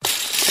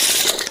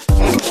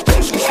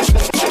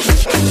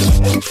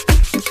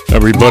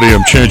Everybody,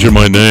 I'm changing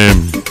my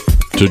name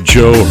to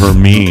Joe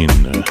Hermine.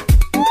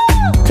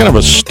 Kind of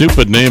a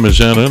stupid name is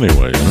that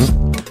anyway,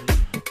 huh?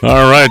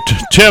 All right,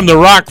 Tim the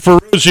Rock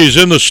Ferruzzi is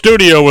in the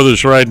studio with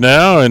us right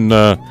now, and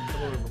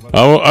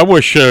I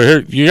wish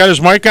here, you got his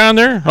mic on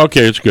there?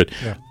 Okay, it's good.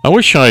 Yeah. I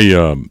wish I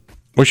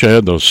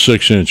had those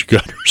 6-inch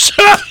gutters.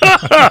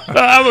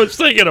 I was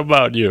thinking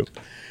about you.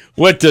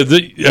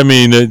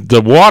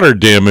 The water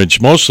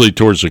damage mostly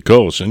towards the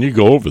coast, and you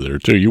go over there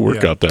too. You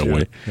work out that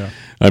way. Yeah.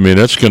 I mean,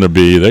 that's going to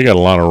be, they got a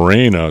lot of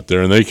rain out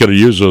there, and they could have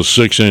used those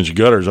 6-inch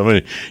gutters. I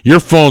mean, your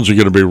phones are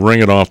going to be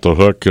ringing off the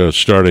hook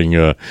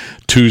starting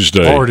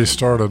Tuesday. Already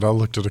started. I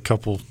looked at a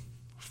couple,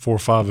 4 or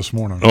 5 this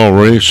morning. Oh,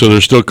 really? So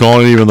they're still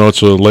calling even though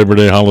it's a Labor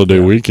Day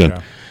holiday weekend.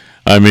 Yeah.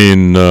 I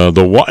mean,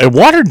 the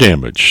water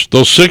damage,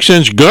 those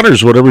 6-inch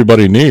gutters, what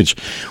everybody needs.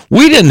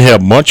 We didn't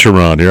have much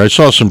around here. I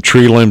saw some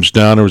tree limbs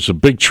down. There was a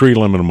big tree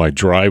limb in my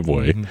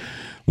driveway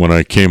when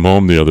I came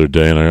home the other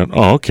day, and I went,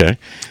 oh, okay.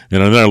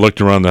 And then I looked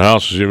around the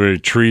house to see if there were any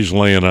trees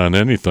laying on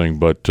anything,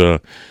 but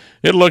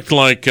it looked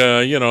like, we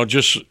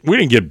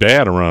didn't get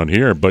bad around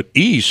here, but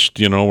east,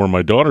 where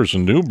my daughter's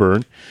in New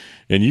Bern,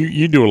 and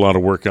you do a lot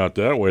of work out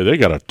that way. They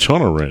got a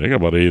ton of rain. They got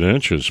about 8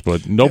 inches,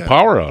 but no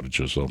power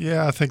outages though.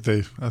 Yeah, I think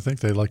they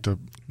like to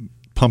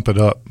pump it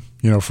up,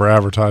 for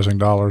advertising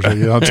dollars. They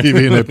get on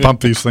TV and they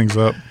pump these things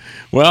up.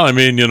 Well, I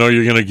mean, you're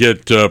going to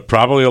get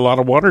probably a lot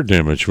of water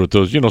damage with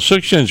those.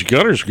 6-inch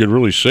gutters could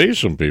really save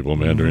some people,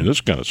 man, during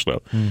this kind of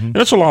stuff. And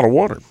it's a lot of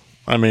water.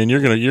 I mean, you're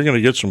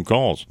gonna get some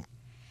calls.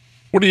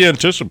 What do you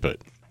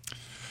anticipate?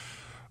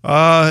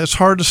 It's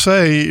hard to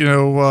say.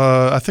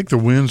 I think the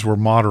winds were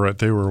moderate.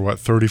 They were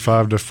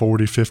 35 to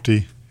 40,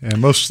 50, and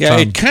most of the time,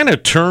 it kind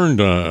of turned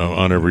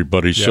on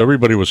everybody. So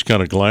everybody was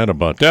kind of glad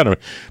about that.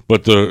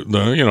 But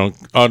the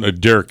out in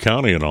Dare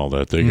County and all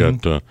that, they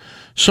got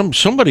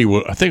somebody.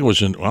 I think it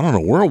was in, I don't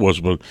know where it was,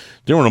 but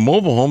they were in a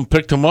mobile home,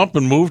 picked them up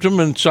and moved them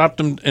and stopped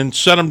them and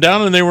set them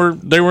down, and they were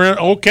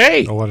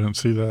okay. Oh, I didn't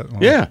see that. Wow.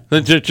 Yeah,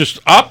 they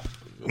just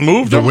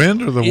moved them. The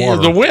wind or the water? Yeah,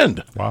 the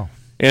wind. Wow.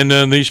 And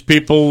then these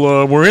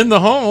people were in the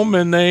home,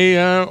 and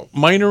they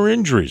minor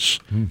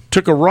injuries.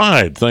 Took a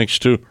ride thanks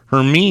to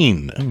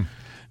Hermine. I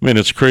mean,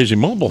 it's crazy.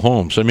 Mobile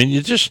homes. I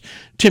mean,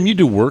 Tim, you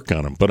do work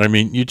on them, but I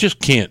mean, you just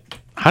can't.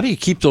 How do you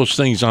keep those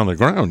things on the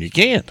ground? You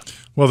can't.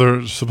 Well,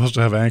 they're supposed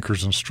to have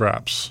anchors and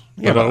straps.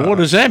 Yeah, but what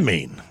does that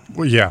mean?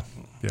 Well, yeah.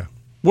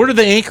 Where do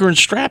they anchor and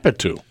strap it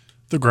to?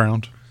 The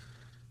ground.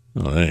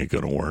 Oh, that ain't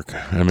going to work.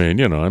 I mean,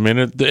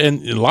 and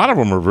a lot of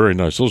them are very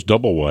nice. Those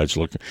double wides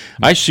look.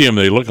 I see them.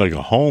 They look like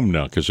a home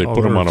now because they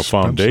put them on a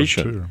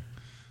foundation. Too.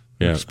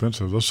 Yeah,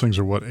 expensive. Those things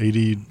are what,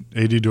 80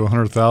 to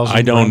 100,000.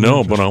 I don't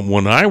know, but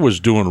when I was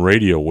doing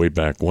radio way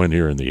back when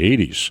here in the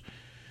 80s,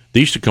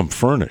 they used to come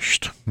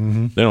furnished.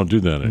 They don't do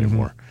that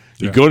anymore.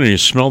 You go in and you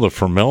smell the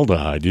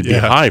formaldehyde. You'd be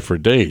high for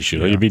days.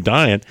 You'd be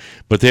dying.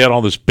 But they had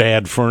all this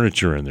bad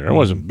furniture in there. It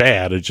wasn't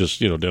bad. It just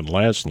didn't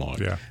last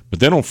long. Yeah. But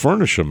they don't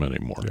furnish them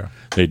anymore. Yeah.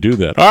 They do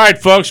that. All right,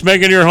 folks,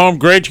 making your home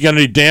great. You got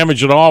any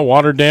damage at all,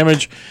 water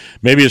damage?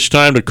 Maybe it's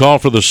time to call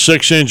for the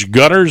 6-inch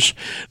gutters,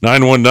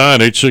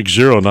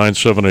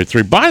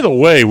 919-860-9783. By the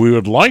way, we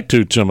would like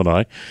to, Tim and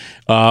I,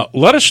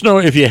 let us know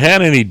if you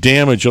had any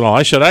damage at all.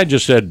 I said I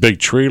just had big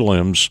tree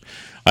limbs.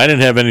 I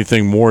didn't have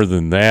anything more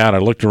than that. I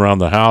looked around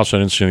the house. I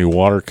didn't see any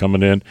water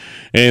coming in,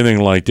 anything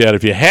like that.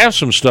 If you have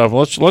some stuff,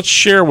 let's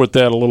share with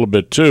that a little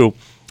bit too.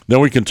 Then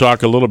we can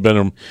talk a little bit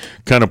and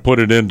kind of put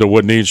it into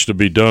what needs to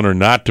be done or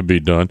not to be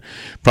done.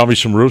 Probably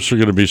some roofs are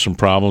going to be some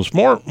problems.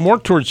 More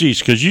towards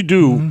east because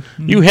you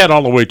head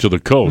all the way to the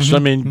coast. I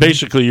mean,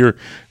 basically you're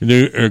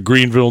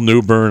Greenville,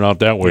 New Bern, out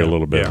that way a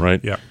little bit,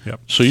 right? Yeah.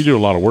 So you do a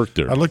lot of work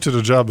there. I looked at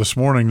a job this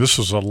morning. This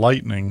was a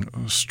lightning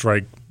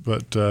strike,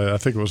 but I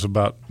think it was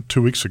about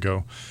 2 weeks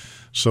ago.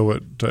 So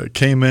it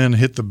came in,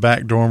 hit the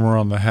back dormer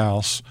on the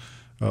house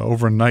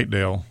over in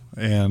Knightdale,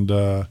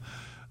 and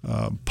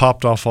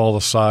popped off all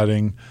the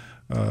siding,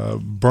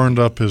 burned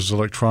up his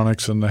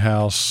electronics in the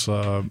house,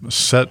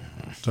 put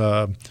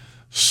a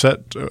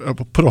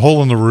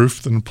hole in the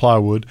roof, then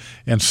plywood,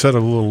 and set a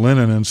little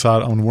linen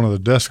inside on one of the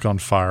desks on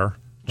fire.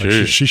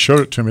 Like she showed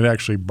it to me. It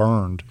actually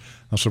burned.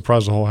 I'm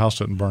surprised the whole house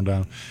didn't burn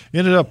down.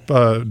 Ended up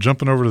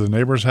jumping over to the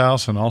neighbor's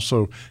house and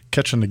also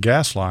catching the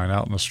gas line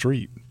out in the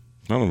street.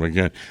 Oh my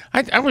God!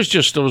 I was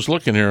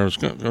looking here. I was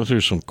going to go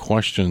through some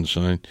questions,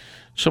 and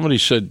somebody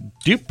said,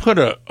 "Do you put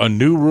a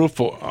new roof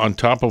on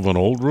top of an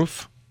old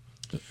roof?"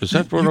 Is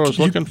that what I was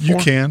looking for? You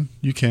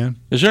can.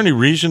 Is there any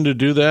reason to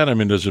do that? I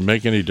mean, does it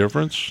make any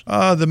difference?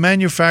 The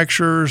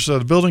manufacturers,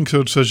 the building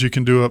code says you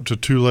can do up to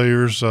 2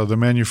 layers. The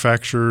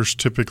manufacturers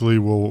typically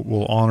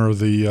will honor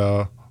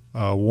the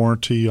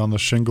warranty on the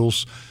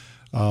shingles.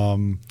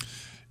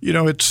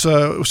 It's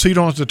so you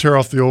don't have to tear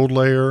off the old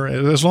layer.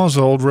 As long as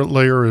the old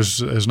layer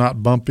is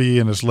not bumpy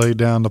and is laid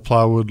down, the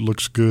plywood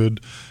looks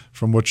good.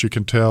 From what you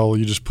can tell,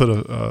 you just put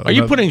Are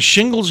you putting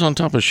shingles on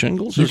top of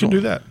shingles? You can do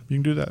that.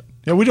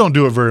 Yeah, we don't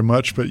do it very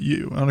much, but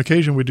on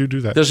occasion we do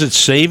that. Does it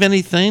save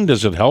anything?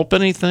 Does it help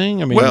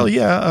anything? Well,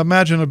 yeah.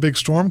 Imagine a big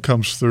storm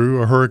comes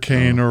through, a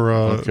hurricane or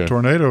a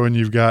tornado, and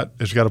it's got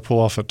to pull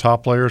off a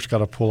top layer. It's got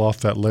to pull off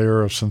that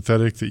layer of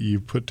synthetic that you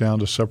put down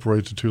to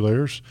separate the two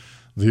layers.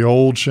 The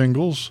old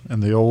shingles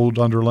and the old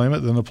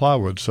underlayment, then the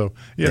plywood. So,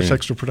 it's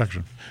extra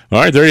protection. All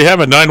right, there you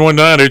have it,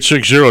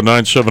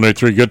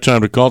 919-860-9783. Good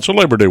time to call. It's a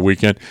Labor Day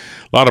weekend.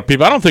 A lot of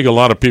people. I don't think a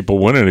lot of people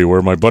went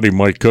anywhere. My buddy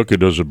Mike Cook, who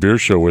does a beer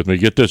show with me,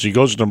 get this, he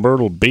goes to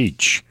Myrtle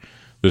Beach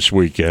this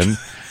weekend,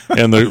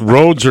 and the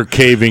roads are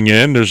caving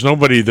in. There's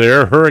nobody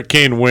there.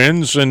 Hurricane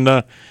winds,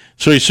 and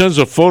so he sends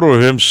a photo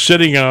of him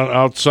sitting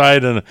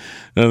outside in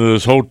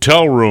this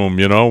hotel room,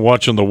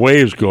 watching the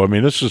waves go. I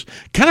mean, this is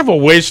kind of a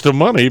waste of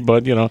money,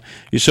 but, he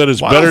said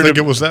it's better. I don't think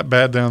it was that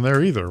bad down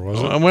there either, was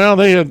it? Well,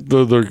 they had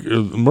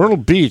the Myrtle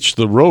Beach,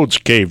 the roads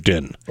caved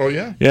in. Oh,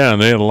 yeah? Yeah,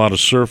 and they had a lot of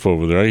surf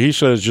over there. He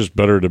said it's just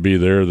better to be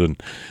there than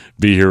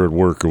be here at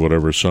work or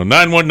whatever. So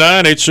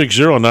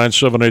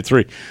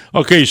 919-860-9783.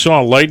 Okay, you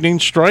saw a lightning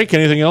strike.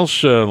 Anything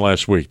else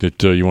last week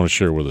that you want to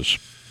share with us?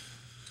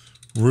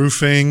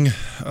 Roofing.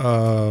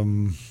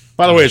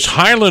 By the way, it's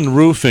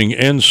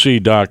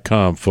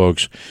HighlandRoofingNC.com,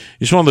 folks.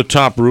 It's one of the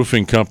top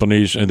roofing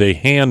companies, and they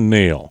hand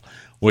nail,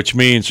 which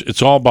means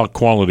it's all about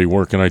quality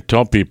work. And I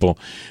tell people,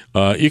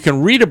 you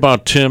can read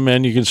about Tim,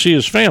 and you can see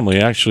his family,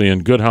 actually,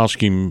 in Good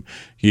Housekeeping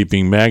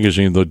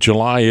magazine. The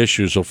July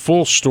issue is a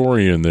full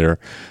story in there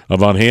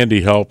about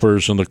handy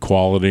helpers and the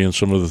quality and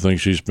some of the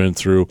things he's been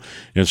through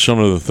and some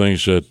of the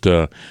things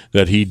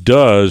that he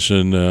does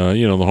in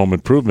the home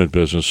improvement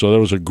business. So there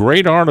was a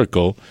great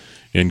article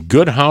in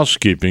Good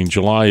Housekeeping,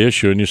 July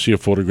issue, and you see a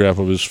photograph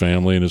of his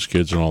family and his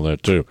kids and all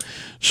that too.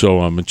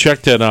 So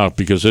check that out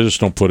because they just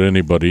don't put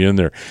anybody in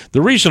there.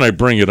 The reason I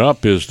bring it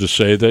up is to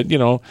say that,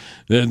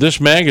 this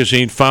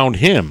magazine found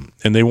him,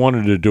 and they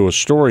wanted to do a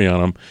story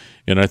on him,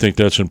 and I think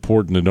that's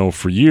important to know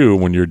for you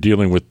when you're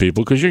dealing with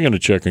people because you're going to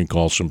check and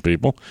call some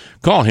people.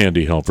 Call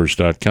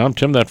handyhelpers.com.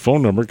 Tim, that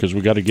phone number because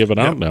we got to give it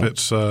out now.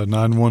 It's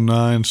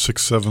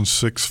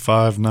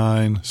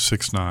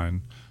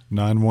 919-676-5969.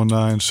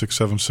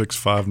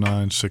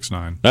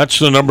 919-676-5969. That's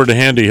the number to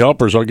Handy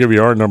Helpers. I'll give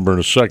you our number in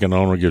a second. I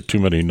don't want to get too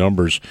many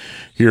numbers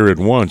here at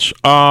once.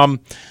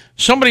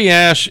 Somebody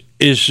asked,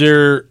 is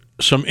there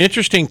some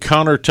interesting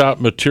countertop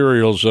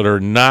materials that are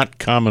not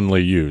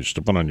commonly used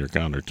to put on your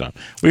countertop?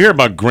 We hear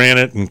about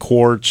granite and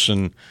quartz,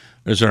 and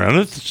is there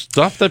other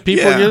stuff that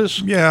people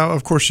use? Yeah,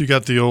 of course you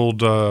got the old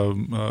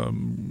Formica.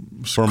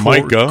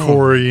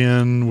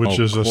 Corian, which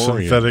is a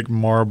synthetic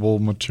marble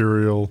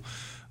material.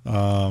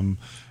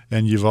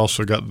 And you've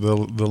also got the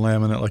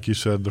laminate, like you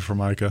said, the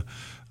Formica.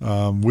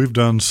 We've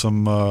done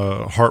some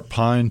heart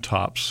pine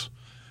tops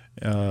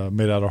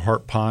made out of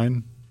heart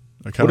pine.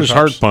 What is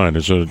heart pine?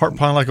 Is it heart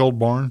pine like old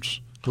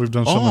barns? We've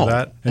done some of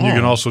that. And you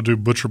can also do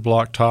butcher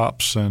block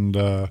tops, and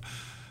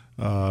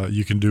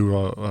you can do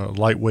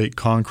lightweight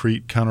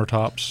concrete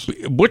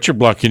countertops. Butcher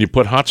block, can you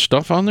put hot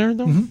stuff on there,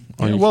 though?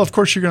 Mm-hmm. Yeah, well, of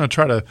course, you're going to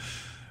try to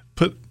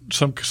put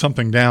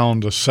something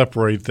down to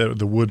separate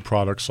the wood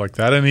products like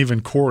that, and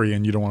even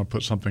Corian, you don't want to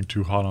put something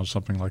too hot on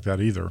something like that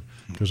either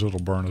because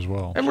it'll burn as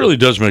well. It really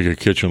does make a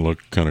kitchen look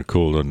kind of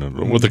cool, doesn't it?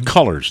 With the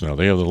colors now,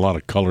 they have a lot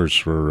of colors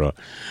for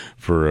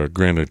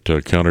granite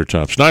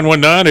countertops.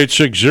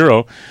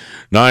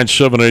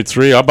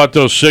 919-860-9783. How about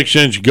those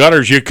 6-inch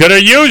gutters? You could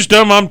have used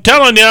them. I'm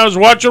telling you, I was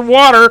watching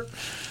water.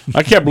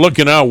 I kept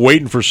looking out,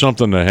 waiting for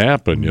something to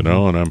happen,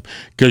 and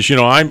because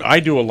I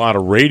do a lot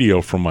of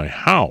radio from my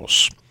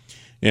house.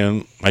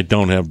 And I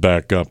don't have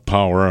backup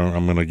power.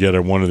 I'm going to get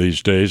it one of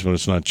these days, but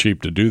it's not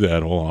cheap to do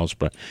that whole house.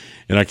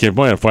 And I can't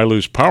blame it. If I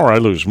lose power, I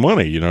lose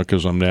money,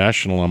 because I'm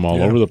national. I'm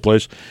all over the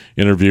place.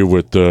 Interview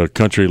with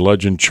country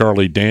legend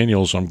Charlie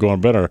Daniels. I'm going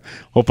better.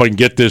 Hope I can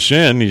get this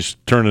in. He's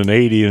turning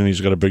 80, and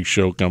he's got a big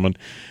show coming.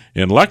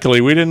 And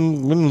luckily, we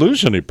didn't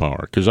lose any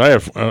power because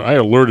I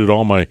alerted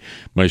all my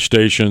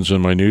stations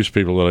and my news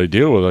people that I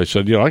deal with. I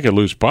said, I could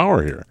lose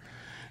power here.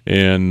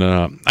 And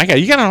could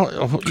you get a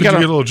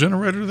little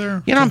generator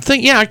there? I'm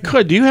thinking, I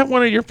could. Do you have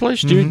one at your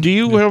place? Do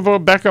you have a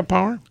backup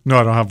power? No,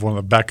 I don't have one of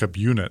the backup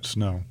units.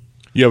 No.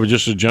 You have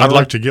just a generator? I'd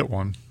like to get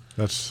one.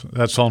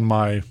 That's on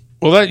my.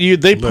 Well, they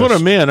list. Put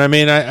them in. I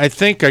mean, I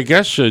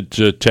guess it's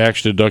a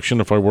tax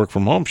deduction if I work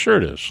from home. Sure,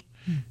 it is.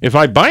 If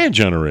I buy a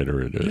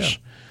generator, it is.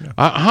 Yeah.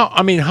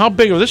 How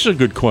big? This is a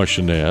good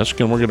question to ask,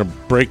 and we're going to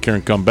break here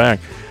and come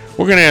back.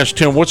 We're going to ask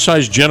Tim, what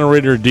size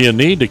generator do you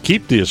need to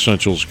keep the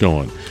essentials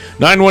going?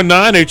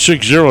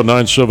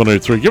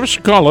 919-860-9783. Give us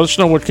a call. Let us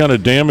know what kind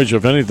of damage,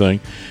 if anything,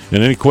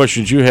 and any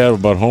questions you have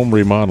about home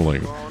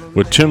remodeling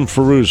with Tim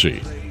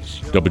Ferruzzi,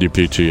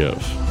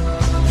 WPTF.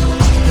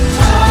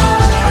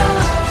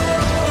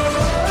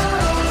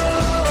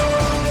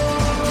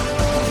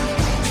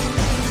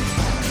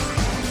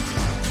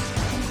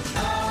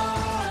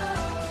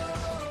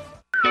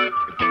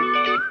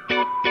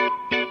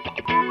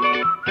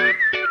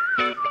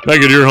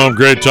 Back at your home,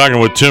 great talking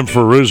with Tim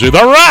Ferruzzi,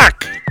 The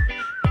Rock.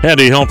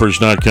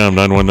 HandyHelpers.com,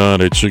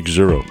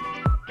 919-860.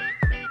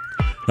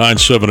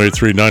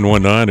 9783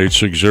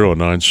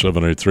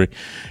 919-860-9783.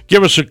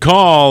 Give us a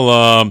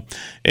call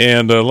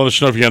and let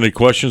us know if you got any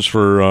questions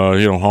for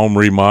home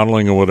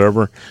remodeling or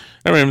whatever.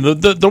 I mean,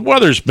 the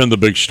weather's been the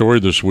big story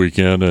this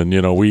weekend, and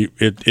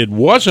it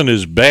wasn't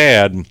as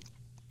bad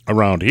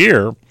around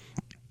here.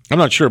 I'm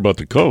not sure about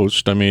the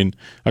coast. I mean,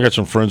 I got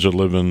some friends that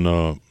live in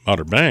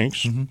Outer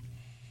Banks. Mm-hmm.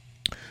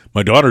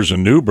 My daughter's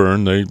in New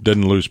Bern. They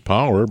didn't lose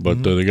power,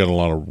 but they got a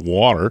lot of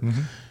water.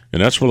 Mm-hmm.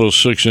 And that's where those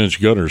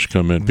 6-inch gutters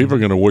come in. People are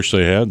going to wish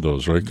they had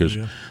those, right? Because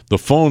the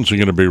phones are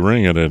going to be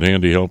ringing at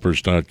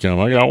handyhelpers.com.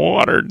 I got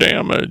water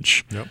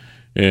damage. Yep.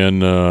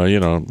 And,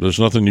 there's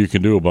nothing you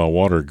can do about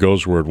water. It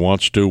goes where it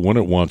wants to, when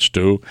it wants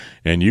to,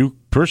 and you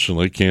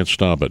personally can't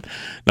stop it.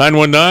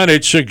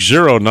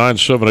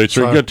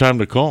 919-860-9783. Good time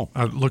to call.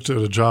 I looked at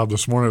a job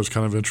this morning. It was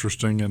kind of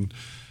interesting, and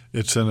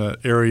it's in an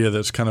area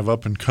that's kind of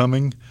up and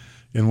coming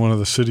in one of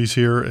the cities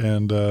here,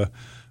 and a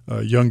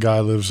young guy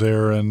lives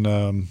there, and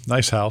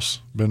nice house,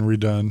 been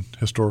redone,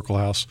 historical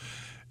house,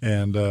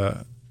 and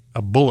a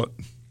bullet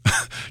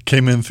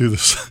came in through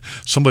this.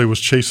 Somebody was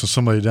chasing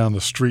somebody down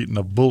the street, and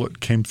a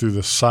bullet came through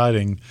the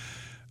siding.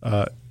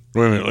 Wait a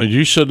minute.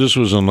 You said this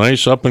was a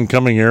nice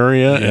up-and-coming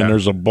area, and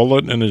there's a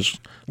bullet in his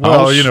house?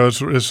 Well,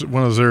 it's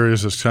one of those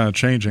areas that's kind of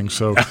changing.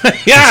 So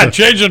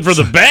changing for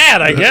the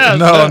bad, I guess.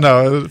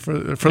 No,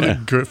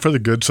 for the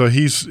good. So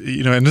he's,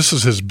 and this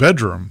is his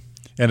bedroom,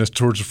 and it's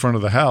towards the front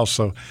of the house.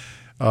 So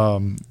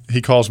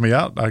he calls me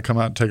out. I come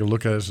out and take a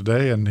look at it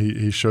today, and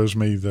he shows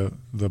me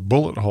the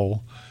bullet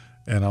hole,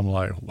 and I'm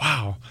like,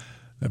 wow.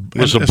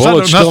 Was the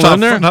bullet still in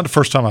there? Not the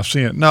first time I've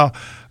seen it. No,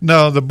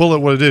 the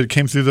bullet, what it did, it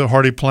came through the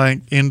hardy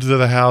plank, into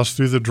the house,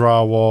 through the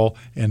drywall,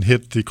 and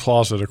hit the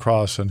closet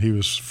across, and he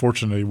was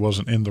fortunate he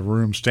wasn't in the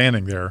room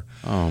standing there.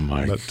 Oh,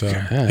 my God.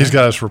 He's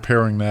got us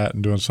repairing that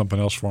and doing something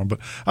else for him. But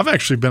I've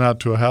actually been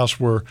out to a house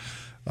where,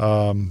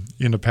 in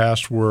the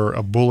past, where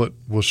a bullet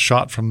was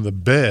shot from the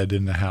bed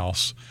in the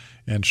house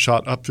and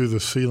shot up through the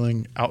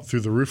ceiling, out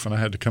through the roof, and I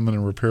had to come in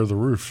and repair the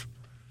roof.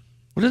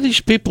 What are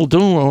these people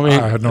doing?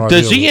 I had no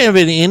idea. Does he have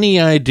any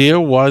idea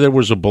why there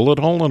was a bullet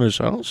hole in his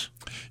house?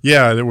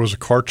 Yeah, there was a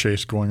car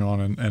chase going on,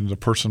 and the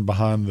person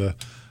behind the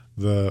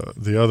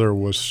other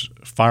was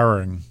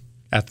firing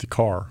at the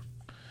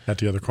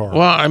other car.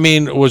 Well, I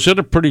mean, was it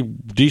a pretty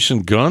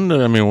decent gun?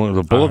 I mean,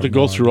 the bullet to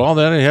go through all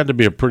that, it had to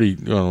be a pretty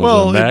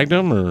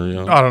Magnum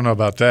or I don't know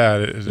about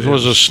that. It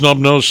was a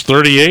snub-nosed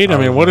 38. I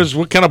mean, what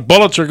kind of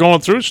bullets are going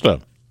through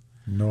stuff?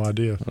 No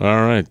idea.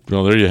 All right.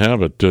 Well, there you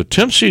have it.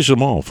 Tim sees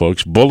them all,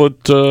 folks.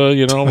 Bullet,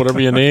 whatever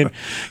you need.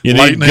 You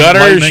need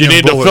gutters. You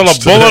need to fill a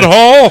bullet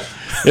hole.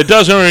 It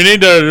doesn't really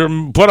need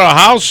to put a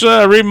house,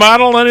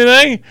 remodel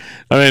anything.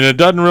 I mean, it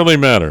doesn't really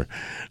matter.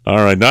 All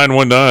right,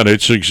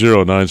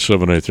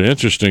 919-860-9783.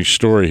 Interesting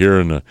story here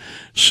in the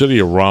city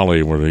of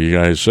Raleigh where you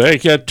guys say,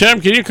 hey, Tim,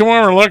 can you come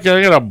over and look?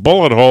 I got a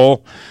bullet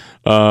hole.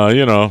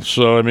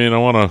 So, I mean, I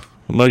want to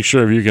make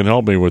sure if you can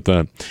help me with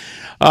that.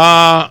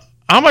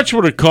 How much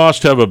would it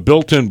cost to have a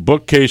built-in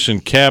bookcase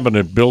and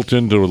cabinet built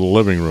into the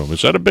living room?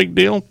 Is that a big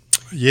deal?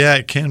 Yeah,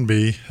 it can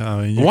be.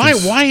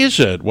 Why is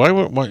it? Why?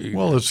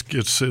 Well, it's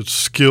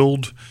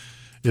skilled.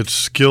 It's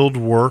skilled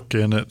work,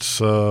 and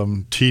it's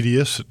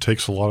tedious. It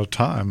takes a lot of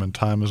time, and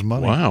time is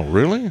money. Wow,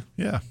 really?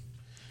 Yeah.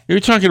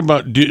 You're talking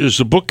about, does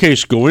the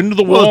bookcase go into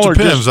the wall? Well, it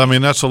depends. I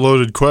mean, that's a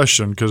loaded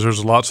question because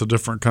there's lots of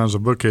different kinds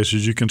of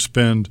bookcases. You can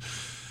spend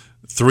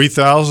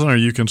 $3,000 or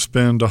you can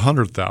spend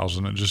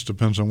 $100,000. It just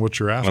depends on what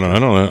you're after.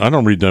 I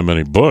don't read that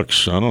many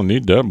books. I don't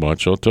need that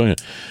much, I'll tell you.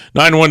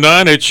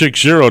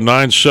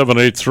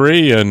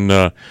 919-860-9783,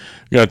 and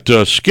got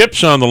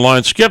Skip's on the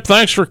line. Skip,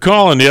 thanks for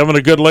calling. You having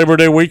a good Labor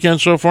Day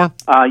weekend so far?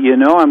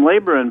 I'm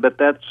laboring, but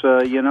that's,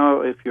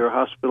 if you're a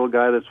hospital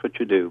guy, that's what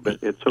you do. But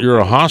it's okay. You're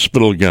a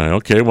hospital guy.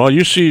 Okay, well,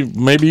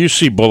 maybe you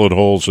see bullet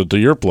holes at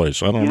your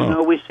place. I don't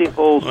know. We see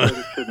holes where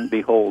there shouldn't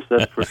be holes,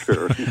 that's for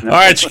sure. All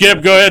right,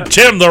 Skip, go ahead.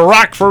 Tim, the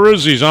Rock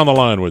Ferruzzi's on the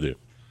line with you.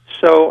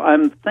 So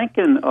I'm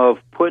thinking of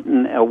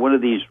putting one of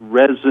these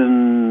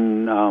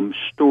resin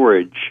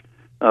storage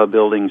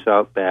buildings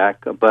out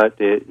back, but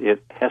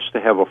it has to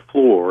have a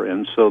floor.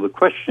 And so the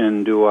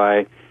question,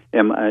 is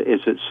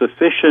it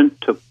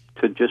sufficient to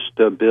just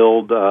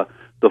build the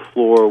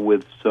floor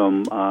with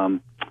some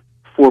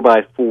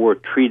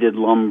 4x4 treated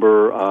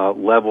lumber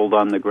leveled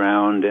on the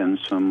ground and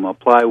some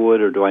plywood,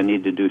 or do I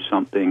need to do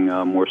something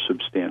more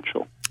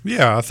substantial?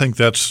 Yeah, I think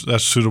that's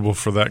suitable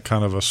for that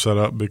kind of a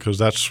setup because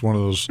that's one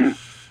of those,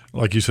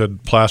 like you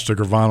said, plastic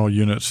or vinyl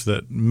units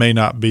that may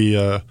not be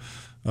a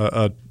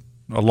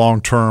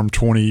long-term,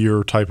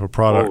 20-year type of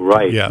product. Oh,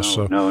 right. Yeah.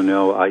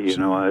 No. I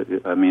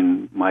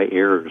mean, my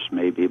heirs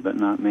maybe, but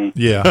not me.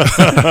 Yeah.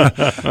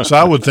 So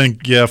I would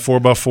think,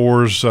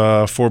 4x4s,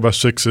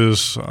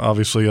 4x6s,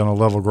 obviously on a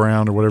level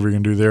ground or whatever you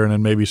can do there, and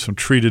then maybe some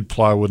treated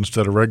plywood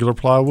instead of regular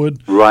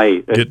plywood.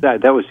 Right.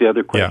 That was the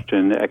other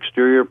question. Yeah.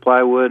 Exterior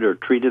plywood or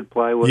treated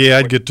plywood? Yeah,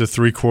 I'd get to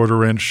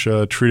 3/4 inch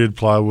treated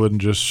plywood and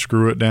just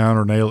screw it down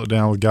or nail it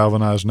down with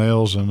galvanized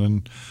nails and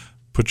then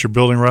put your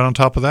building right on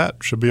top of that.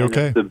 Should be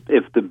okay.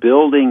 If the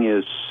building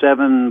is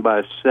 7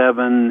 by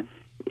 7,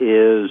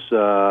 is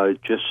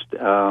just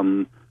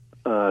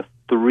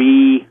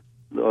 3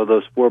 of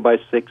those 4 by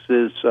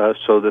 6s,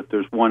 so that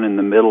there's one in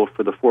the middle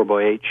for the 4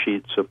 by 8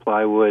 sheets of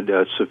plywood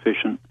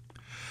sufficient?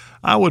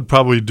 I would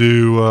probably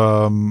do.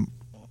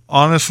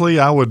 Honestly,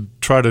 I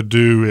would try to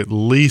do at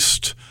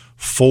least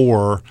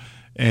 4,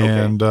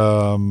 and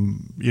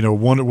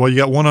one. Well, you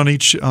got one on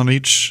each.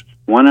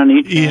 One on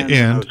each end.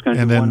 I was going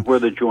to do one where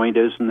the joint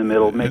is in the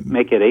middle.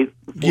 Make it 8.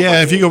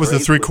 Yeah, if you go with the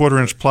 3/4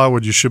 inch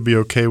plywood, you should be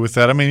okay with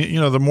that. I mean,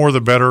 the more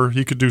the better.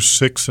 You could do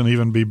 6 and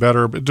even be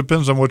better. But it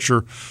depends on what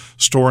you're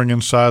storing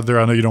inside there.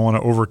 I know you don't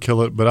want to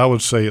overkill it, but I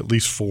would say at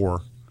least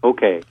 4.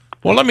 Okay.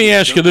 Well, let me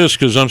ask you this,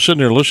 because I'm sitting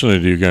there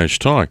listening to you guys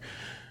talk.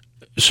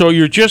 So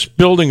you're just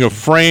building a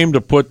frame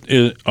to put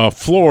a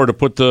floor to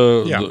put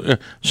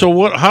so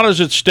what? How does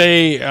it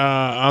stay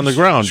on the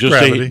ground? Just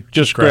gravity.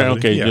 Just gravity.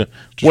 Okay. Yeah.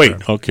 Wait.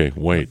 Gravity. Okay.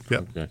 Wait.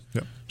 Yep. Okay.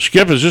 Yep.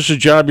 Skip, is this a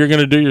job you're going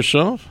to do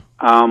yourself?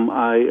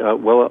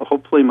 Well,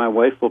 hopefully my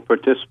wife will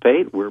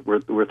participate.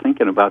 We're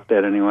thinking about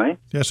that anyway.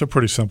 Yeah, it's a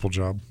pretty simple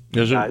job.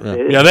 Is it?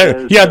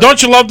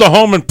 Don't you love the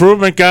home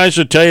improvement guys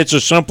that tell you it's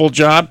a simple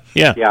job?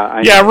 Yeah.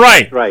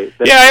 Right. Right.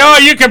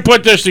 You can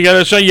put this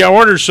together. So you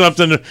order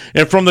something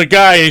and from the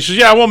guy, and he says,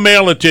 "Yeah, we'll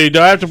mail it to you.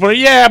 Do I have to put it?"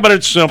 Yeah, but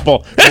it's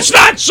simple. It's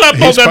not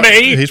simple to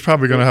me. He's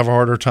probably going to have a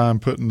harder time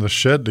putting the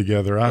shed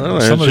together.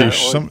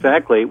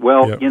 Exactly.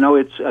 Well,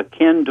 it's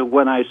akin to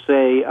when I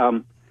say,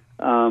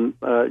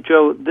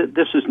 Joe,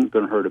 this isn't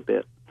going to hurt a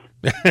bit.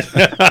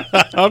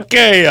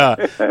 Okay.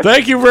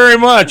 Thank you very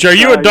much. Are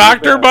you a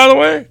doctor, by the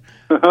way?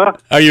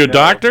 Are you a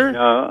doctor?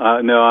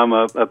 No, I'm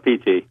a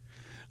PT.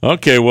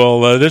 Okay,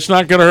 well, it's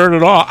not going to hurt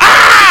at all.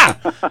 Ah!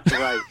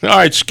 Right. All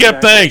right,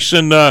 Skip, thanks,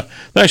 and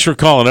thanks for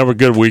calling. Have a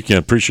good weekend.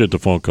 Appreciate the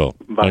phone call.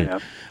 Bye now.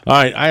 All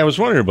right, I was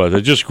wondering about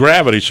that. Just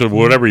gravity, so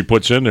whatever he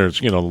puts in there, it's,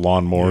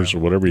 lawnmowers or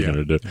whatever you're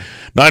going to do.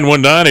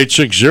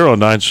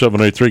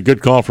 919-860-9783.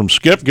 Good call from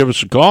Skip. Give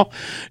us a call,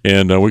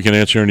 and we can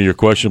answer any of your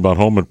questions about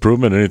home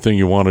improvement, anything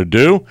you want to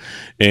do.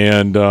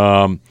 And,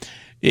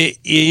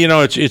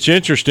 it's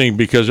interesting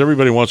because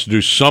everybody wants to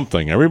do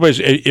something.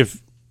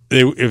 If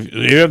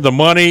you have the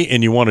money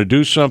and you want to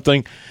do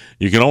something,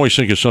 you can always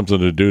think of something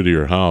to do to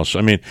your house.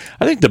 I mean,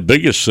 I think the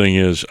biggest thing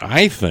is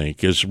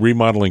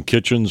remodeling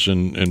kitchens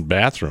and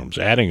bathrooms,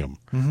 adding them.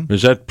 Mm-hmm.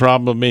 Is that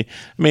probably?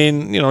 I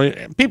mean,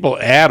 people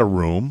add a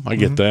room. I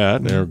get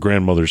that. Their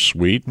grandmother's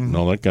suite and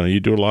all that kind of. You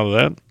do a lot of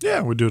that?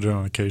 Yeah, we do it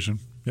on occasion.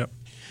 Yep.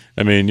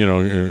 I mean,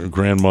 your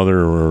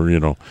grandmother or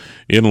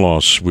in-law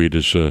suite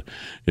is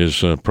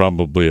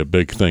probably a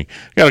big thing.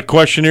 Got a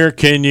question here.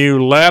 Can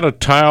you lat a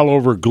tile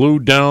over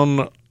glued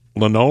down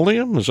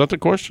linoleum? Is that the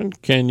question?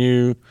 Can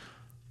you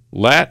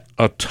lat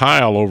a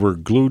tile over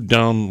glued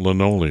down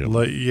linoleum?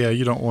 Yeah,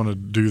 you don't want to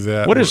do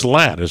that. What is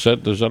lat? Is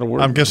that a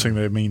word? I'm guessing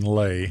they mean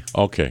lay.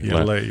 Okay.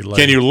 Yeah, lay.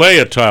 Can you lay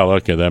a tile?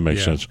 Okay, that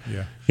makes sense.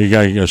 Yeah. You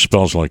got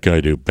spells like I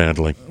do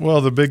badly.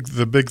 Well, the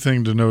big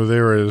thing to know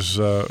there is,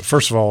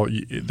 first of all,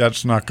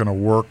 that's not going to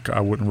work.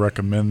 I wouldn't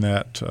recommend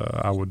that.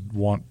 I would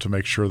want to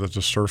make sure that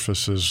the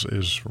surface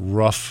is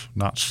rough,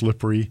 not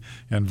slippery,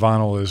 and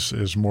vinyl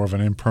is more of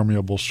an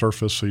impermeable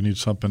surface, so you need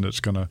something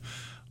that's going to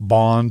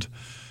bond.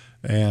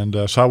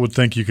 And so I would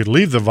think you could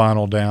leave the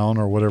vinyl down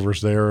or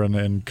whatever's there and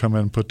then come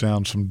in and put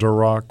down some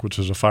Durock, which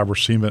is a fiber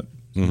cement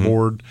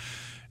board,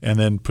 and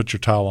then put your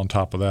tile on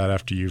top of that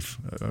after you've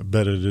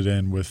bedded it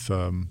in with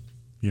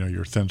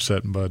your thin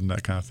set and bud and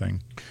that kind of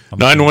thing.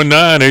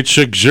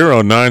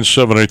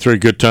 919-860-9783.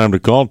 Good time to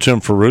call.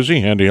 Tim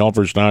Ferruzzi,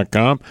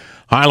 handyhelpers.com.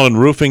 Highland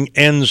Roofing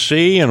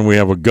NC, and we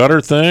have a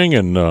gutter thing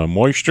and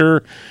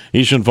moisture.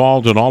 He's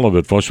involved in all of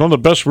it, folks. One of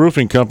the best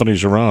roofing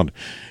companies around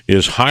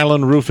is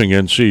Highland Roofing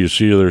NC. You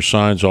see their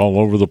signs all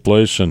over the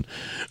place, and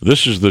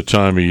this is the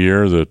time of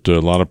year that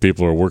a lot of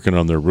people are working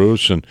on their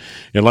roofs. And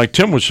like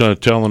Tim was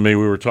telling me,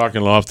 we were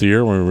talking off the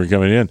air when we were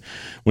coming in,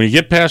 when you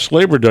get past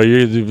Labor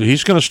Day,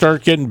 he's going to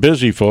start getting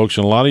busy, folks,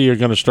 and a lot of you are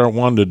going to start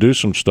wanting to do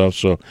some stuff.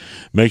 So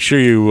make sure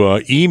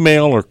you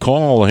email or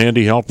call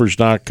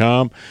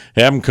handyhelpers.com.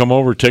 Have them come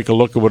over, take a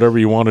look at whatever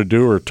you want to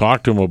do, or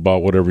talk to them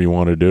about whatever you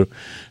want to do,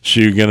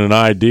 so you get an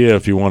idea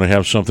if you want to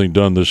have something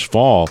done this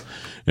fall.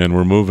 And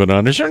we're moving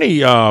on. Is there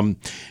any? Like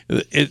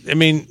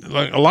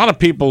a lot of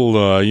people,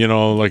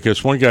 like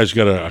this one guy's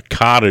got a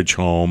cottage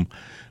home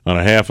on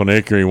a half an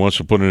acre. He wants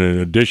to put an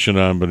addition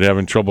on, but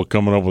having trouble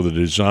coming up with a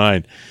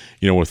design.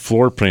 With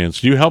floor plans.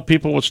 Do you help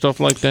people with stuff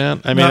like that?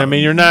 I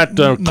mean, you're not.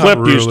 Clip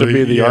really. Used to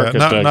be the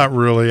architect. Not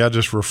really. I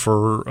just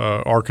refer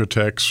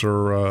architects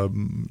or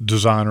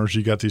designers.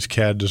 You got these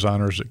CAD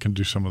designers that can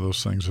do some of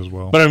those things as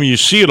well. But I mean, you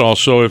see it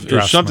also.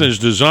 If something is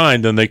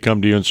designed, then they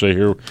come to you and say,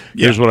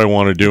 "Here's what I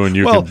want to do," and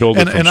you can build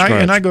it from scratch.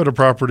 And I go to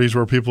properties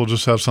where people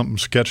just have something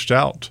sketched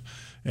out,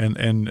 and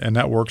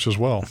that works as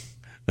well.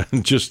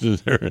 Just all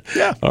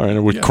right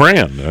with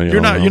crayon.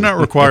 You're not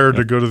required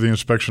to go to the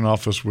inspection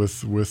office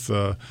with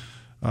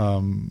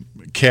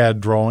CAD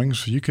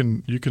drawings. You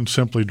can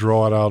simply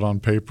draw it out on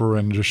paper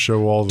and just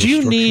show all the Do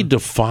you structure. need to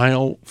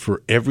file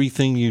for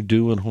everything you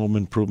do in home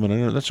improvement? I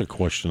know that's a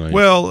question.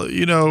 Well,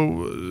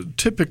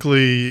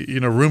 typically,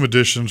 room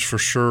additions for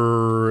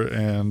sure,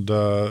 and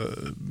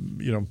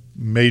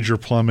major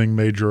plumbing,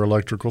 major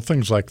electrical,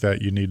 things like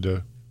that. You need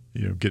to,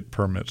 get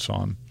permits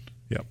on.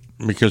 Yep.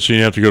 Because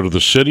you have to go to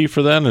the city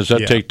for that. Does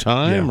that take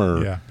time?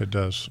 Yeah, it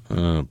does.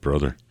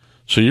 Brother.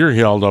 So you're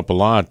held up a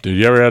lot. Did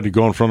you ever have to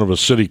go in front of a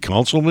city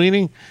council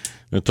meeting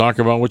and talk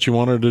about what you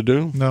wanted to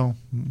do? No.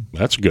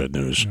 That's good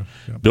news.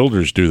 Yeah.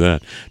 Builders do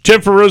that. Tim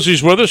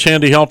Ferruzzi's with us,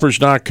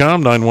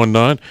 handyhelpers.com,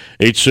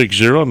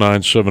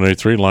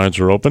 919-860-9783. Lines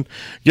are open.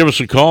 Give us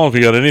a call if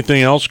you got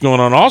anything else going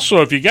on.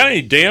 Also, if you got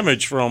any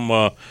damage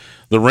from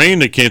the rain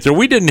that came through,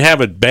 we didn't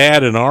have it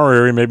bad in our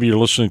area. Maybe you're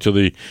listening to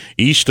the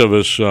east of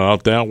us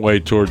out that way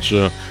towards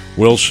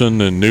Wilson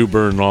and New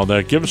Bern and all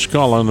that. Give us a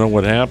call. I don't know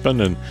what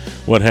happened and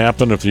what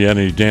happened. If you had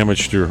any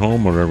damage to your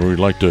home or whatever, we'd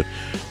like to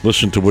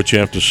listen to what you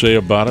have to say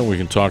about it. We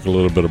can talk a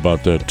little bit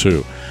about that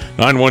too.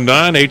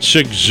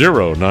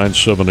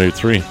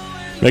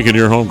 919-860-9783. Making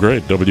your home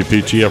great.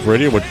 WPTF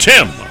Radio with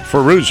Tim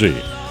Ferruzzi,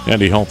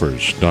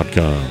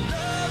 handyhelpers.com.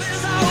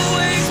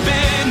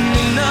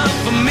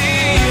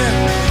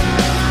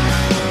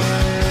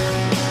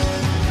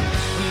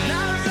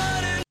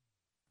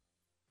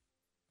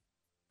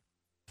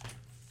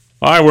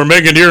 All right, we're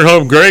making your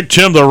home great.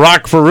 Tim the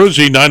Rock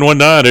Ferruzzi,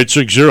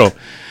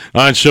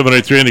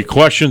 919-860-9783. Any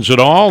questions at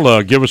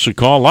all, give us a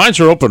call.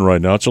 Lines are open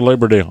right now. It's a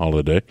Labor Day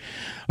holiday.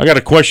 I got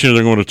a question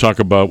they're going to talk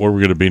about where we're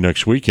going to be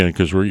next weekend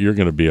because you're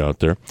going to be out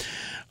there.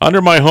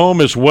 Under my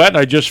home is wet.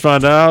 I just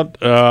found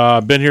out.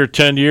 I've been here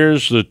 10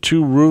 years. The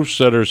two roofs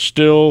that are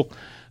still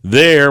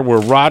there were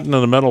rotten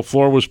and the metal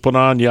floor was put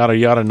on, yada,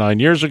 yada, 9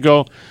 years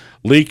ago.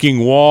 Leaking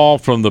wall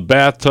from the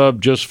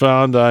bathtub. Just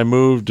found I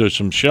moved to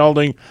some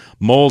shelving.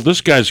 Mold. This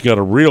guy's got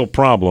a real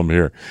problem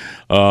here.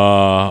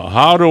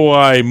 How do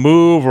I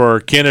move,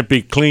 or can it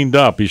be cleaned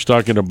up? He's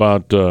talking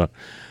about the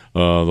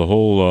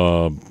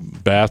whole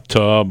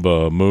bathtub,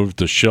 moved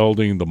the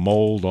shelving, the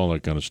mold, all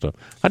that kind of stuff.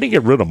 How do you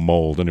get rid of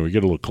mold? Anyway,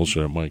 get a little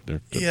closer to that mic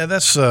there. Yeah,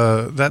 that's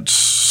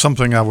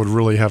something I would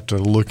really have to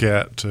look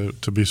at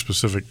to be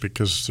specific,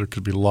 because there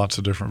could be lots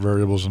of different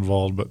variables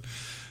involved. But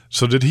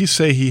so did he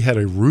say he had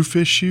a roof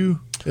issue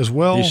as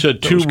well? He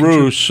said two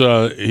roofs.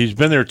 He's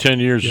been there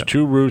 10 years. Yeah.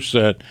 Two roofs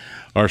that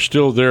are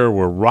still there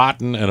were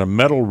rotten, and a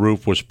metal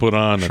roof was put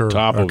on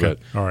top of it.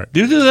 All right.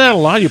 Do you do that a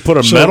lot? You put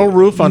a metal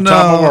roof on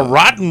top of a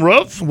rotten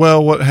roof?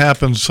 Well, what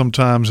happens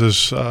sometimes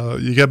is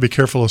you got to be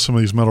careful of some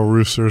of these metal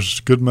roofs. There's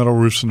good metal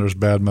roofs and there's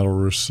bad metal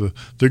roofs.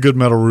 The good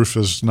metal roof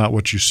is not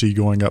what you see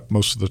going up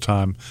most of the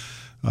time.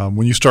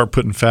 When you start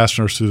putting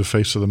fasteners through the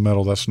face of the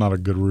metal, that's not a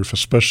good roof,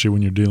 especially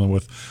when you're dealing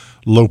with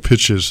low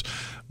pitches.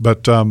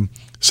 But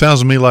sounds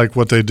to me like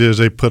what they did is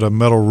they put a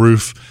metal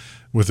roof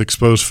with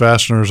exposed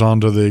fasteners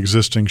onto the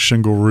existing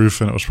shingle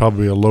roof, and it was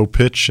probably a low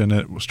pitch, and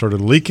it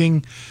started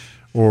leaking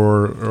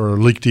or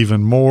leaked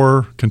even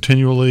more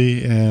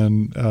continually,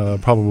 and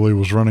probably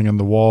was running in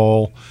the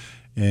wall,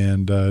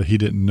 and he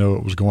didn't know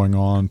it was going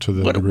on to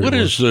the degree. What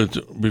is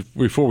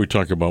before we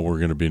talk about where we're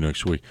going to be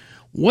next week,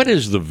 what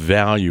is the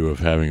value of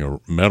having a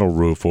metal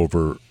roof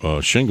over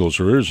shingles,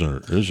 or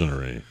isn't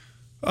there any?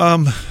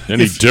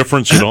 Any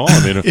difference at all?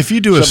 I mean, if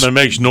you do something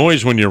that makes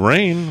noise when you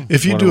rain.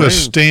 If you do a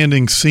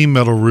standing seam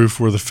metal roof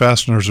where the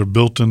fasteners are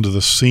built into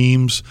the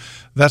seams,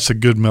 that's a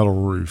good metal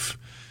roof.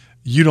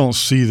 You don't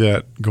see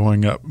that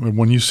going up.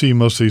 When you see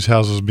most of these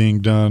houses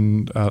being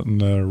done out in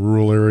the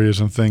rural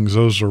areas and things,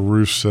 those are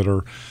roofs that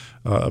are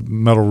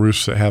metal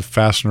roofs that have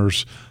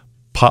fasteners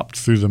popped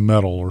through the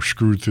metal or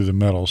screwed through the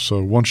metal.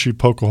 So once you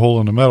poke a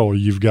hole in the metal,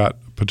 you've got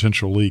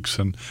potential leaks.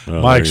 And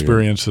my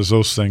experience is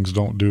those things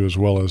don't do as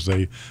well as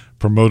they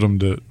promote them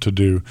to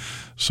do.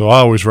 So I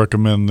always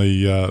recommend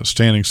the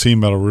standing seam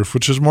metal roof,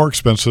 which is more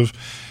expensive,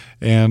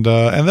 and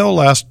they'll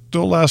last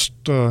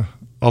a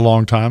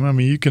long time. I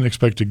mean, you can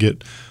expect to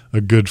get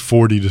a good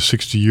 40 to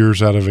 60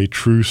 years out of a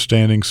true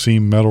standing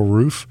seam metal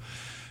roof.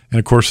 And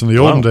of course, in the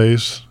olden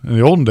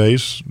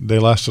days, they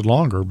lasted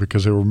longer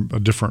because they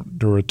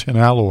were a tin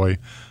alloy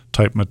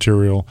type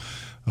material.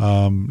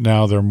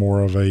 Now they're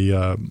more of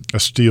a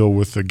steel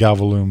with the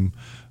galvalume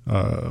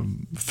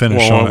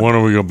finish on it. Why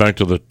don't we go back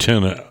to the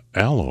tin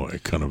alloy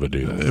kind of a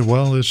deal?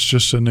 Well, it's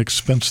just an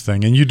expense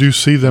thing, and you do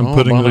see them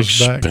putting those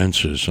back.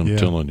 Expenses, I'm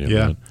telling you.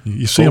 Yeah, man.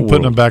 You see them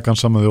putting them back on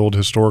some of the old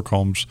historic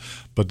homes,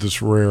 but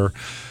it's rare.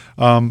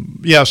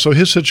 So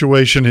his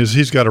situation is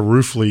he's got a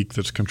roof leak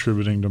that's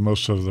contributing to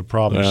most of the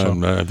problems.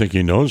 I think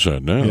he knows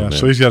that now. Yeah,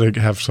 so he's got to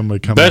have somebody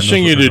come in. Best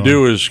thing you to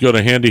do is go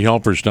to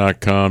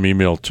handyhelpers.com,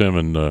 email Tim,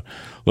 and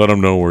let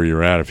him know where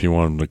you're at if you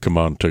want him to come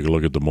out and take a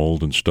look at the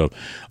mold and stuff.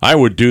 I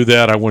would do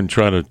that. I wouldn't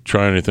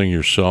try anything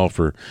yourself,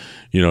 or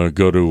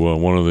go to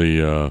one of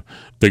the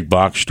big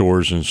box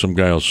stores and some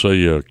guy will sell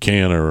you a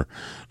can or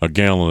a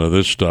gallon of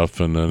this stuff,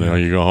 and then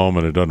you go home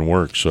and it doesn't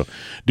work. So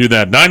do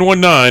that.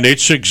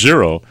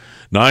 919-860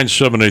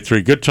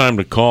 9783. Good time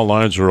to call.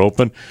 Lines are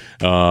open.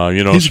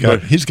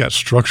 He's got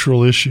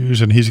structural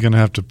issues, and he's going to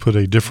have to put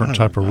a different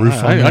type of roof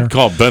on there. I'd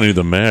call Benny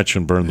the Match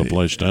and burn the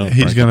place down.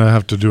 He's going to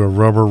have to do a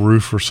rubber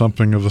roof or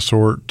something of the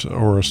sort,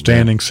 or a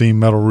standing seam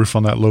metal roof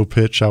on that low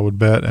pitch, I would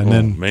bet.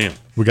 And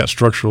we got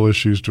structural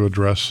issues to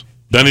address.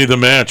 Benny the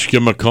Match,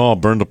 give him a call,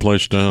 burn the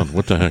place down.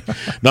 What the heck?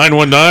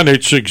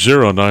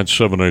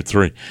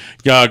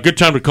 919-860-9783. Good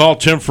time to call.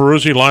 Tim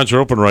Ferruzzi, lines are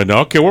open right now.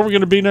 Okay, where are we going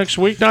to be next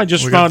week? Now, I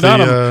just found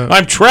out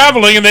I'm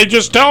traveling, and they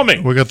just tell me.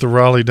 We got the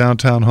Raleigh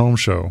Downtown Home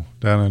Show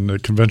down in the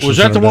convention center. Was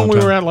that the one we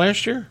were at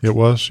last year? It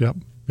was, yep.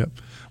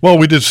 Well,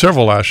 we did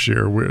several last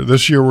year.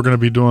 This year we're going to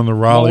be doing the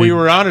Raleigh. Well, we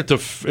were out at the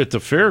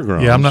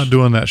fairgrounds. Yeah, I'm not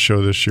doing that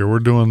show this year. We're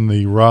doing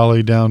the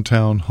Raleigh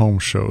Downtown Home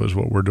Show is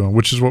what we're doing,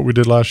 which is what we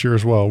did last year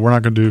as well. We're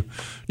not going to do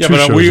two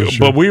shows this year.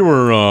 But we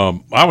were.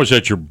 I was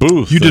at your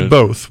booth. You did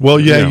both. Well,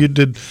 you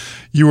did.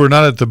 You were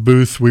not at the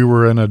booth. We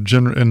were in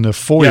the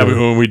foyer. Yeah,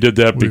 when we did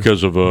that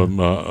because of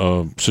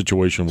a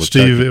situation with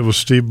Steve. It was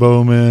Steve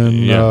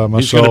Bowman, myself,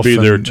 he's going to be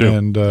there too,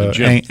 and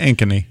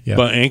Ankeny. Yeah,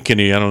 but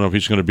Ankeny, I don't know if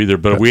he's going to be there,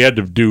 but we had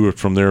to do it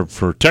from there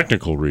for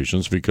technical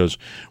reasons because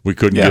we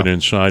couldn't get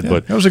inside.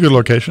 But it was a good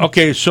location.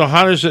 Okay, so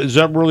does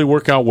that really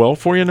work out well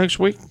for you next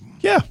week?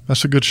 Yeah,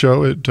 that's a good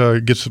show. It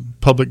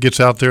public gets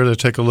out there to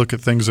take a look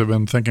at things they've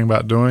been thinking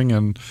about doing,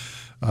 and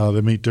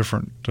they meet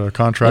different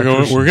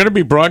contractors. We're going to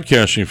be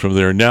broadcasting from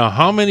there. Now,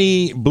 how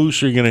many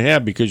booths are you going to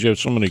have because you have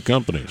so many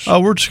companies?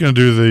 We're just going to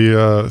do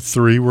the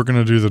 3. We're going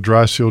to do the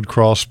dry sealed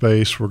crawl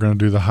space. We're going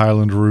to do the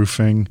Highland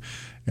roofing,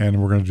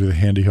 and we're going to do the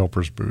Handy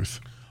Helpers booth.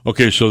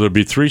 Okay, so there'll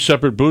be 3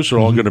 separate booths, or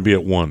all going to be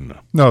at one?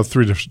 No,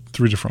 three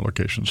different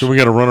locations. So we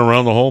got to run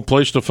around the whole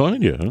place to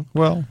find you, huh?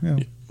 Well, yeah.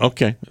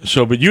 Okay,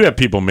 but you have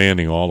people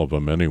manning all of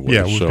them anyway.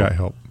 Yeah, we've got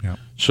help. Yeah.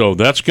 So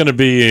that's going to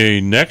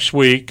be next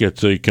week at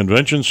the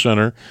convention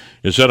center.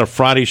 Is that a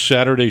Friday,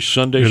 Saturday,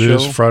 Sunday show? It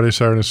is Friday,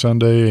 Saturday,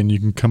 Sunday, and you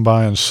can come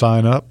by and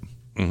sign up.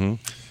 Mm-hmm.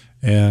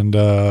 And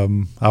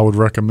I would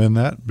recommend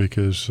that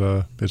because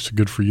it's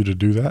good for you to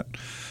do that.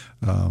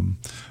 And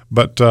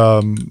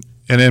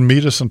then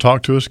meet us and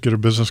talk to us, get a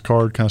business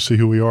card, kind of see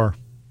who we are.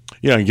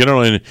 Yeah, and get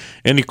on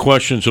any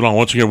questions at all.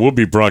 Once again, we'll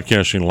be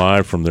broadcasting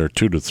live from there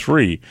 2 to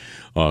 3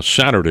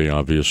 Saturday,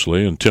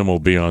 obviously, and Tim will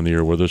be on the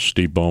air with us.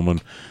 Steve Bowman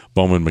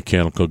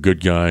Mechanical,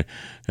 good guy,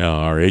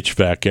 our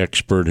HVAC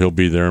expert. He'll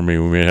be there. I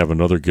mean, we may have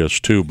another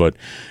guest too, but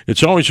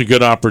it's always a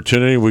good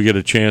opportunity. We get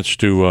a chance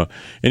to,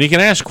 and you can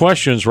ask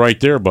questions right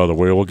there. By the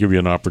way, we'll give you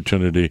an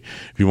opportunity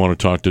if you want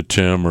to talk to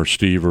Tim or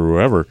Steve or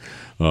whoever.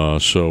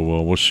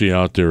 So we'll see you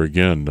out there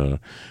again.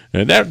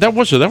 And that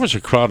was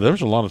a crowd. There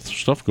was a lot of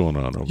stuff going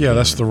on over there. Yeah,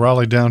 that's the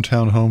Raleigh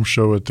Downtown Home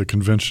Show at the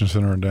Convention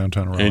Center in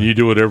downtown Raleigh. And you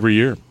do it every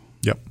year.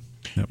 Yep.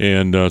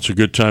 And it's a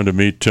good time to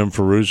meet Tim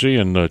Ferruzzi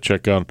and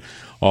check out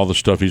all the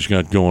stuff he's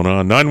got going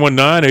on.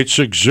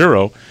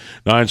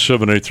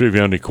 919-860-9783 if you have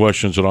any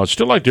questions at all. I'd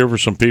still like to hear from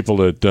some people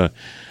that there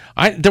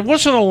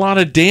wasn't a lot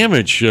of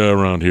damage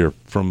around here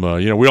from,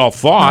 we all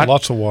thought.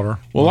 Lots of water.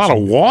 Well, a lot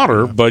of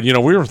water, yeah. But, we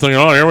were thinking,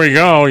 oh, here we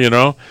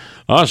go,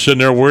 I was sitting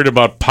there worried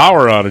about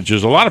power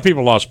outages. A lot of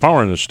people lost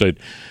power in the state,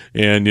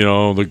 and,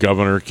 the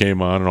governor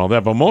came on and all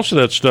that. But most of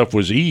that stuff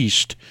was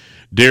east,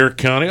 Dare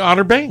County,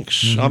 Outer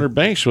Banks,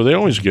 where they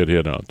always get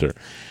hit out there.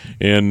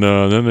 And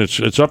then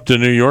it's up to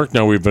New York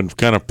now. We've been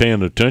kind of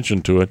paying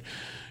attention to it.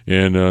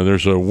 And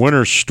there's a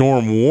winter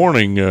storm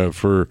warning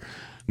for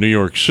New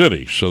York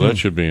City, so that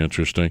should be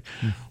interesting.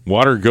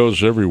 Water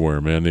goes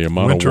everywhere, man. The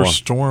amount winter of water.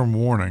 Storm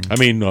warning. I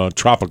mean,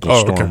 tropical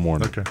storm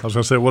warning. Okay. I was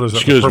going to say, what is that?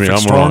 Excuse me, I'm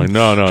storm? wrong.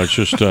 No, it's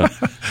just,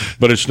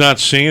 but it's not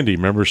Sandy.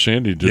 Remember,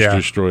 Sandy just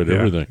destroyed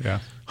everything. Yeah.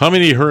 How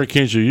many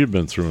hurricanes have you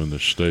been through in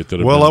this state? That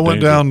have I been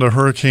went down to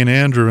Hurricane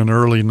Andrew in the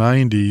early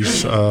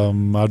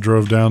 90s. I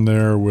drove down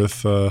there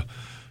with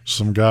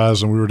some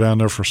guys, and we were down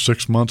there for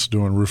 6 months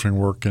doing roofing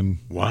work in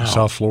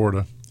South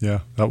Florida. Yeah,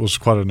 that was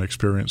quite an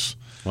experience.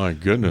 My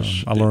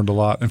goodness. I learned a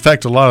lot. In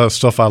fact, a lot of the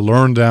stuff I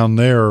learned down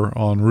there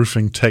on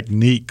roofing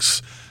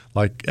techniques,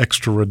 like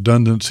extra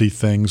redundancy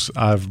things,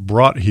 I've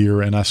brought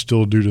here and I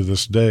still do to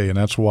this day. And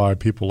that's why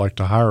people like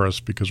to hire us,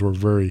 because we're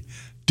very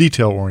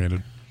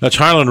detail-oriented. That's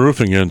Highland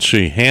Roofing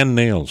NC. Hand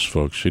nails,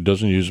 folks. He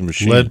doesn't use a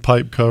machine. Lead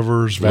pipe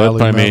covers, Valley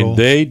Metal. I mean,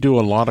 they do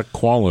a lot of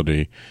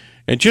quality.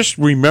 And just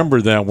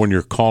remember that when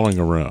you're calling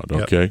around,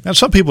 okay? Yep. And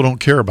some people don't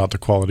care about the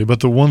quality, but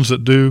the ones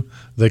that do,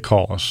 they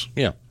call us.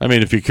 Yeah. I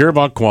mean, if you care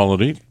about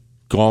quality,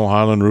 call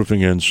Highland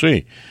Roofing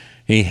NC.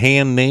 He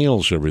hand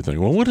nails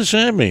everything. Well, what does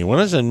that mean? Well,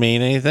 does it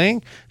mean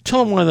anything?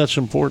 Tell them why that's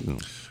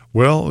important.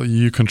 Well,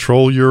 you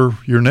control your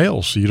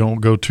nails. You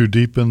don't go too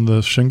deep in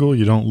the shingle.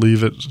 You don't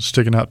leave it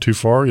sticking out too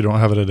far. You don't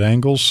have it at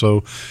angles.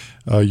 So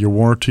your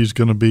warranty is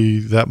going to be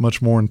that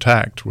much more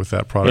intact with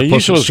that product. Yeah,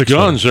 use those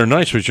guns. They're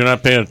nice, but you're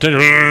not paying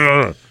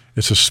attention.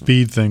 It's a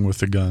speed thing with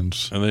the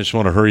guns. And they just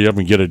want to hurry up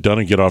and get it done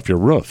and get off your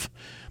roof.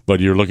 But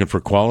you're looking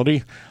for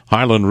quality?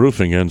 Highland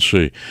Roofing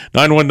NC.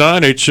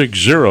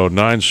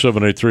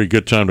 919-860-9783.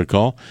 Good time to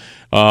call.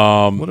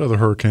 What other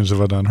hurricanes have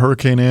I done?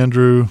 Hurricane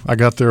Andrew, I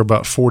got there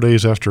about 4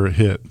 days after it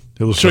hit.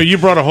 It was So you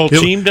brought a whole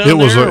team down it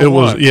was there?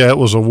 It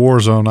was a war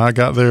zone. I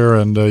got there,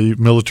 and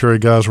military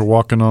guys were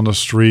walking on the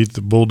street,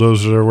 the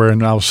bulldozers everywhere,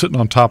 and I was sitting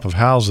on top of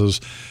houses,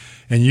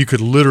 and you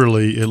could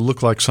literally, it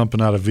looked like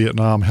something out of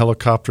Vietnam.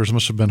 Helicopters,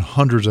 must have been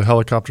hundreds of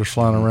helicopters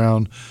flying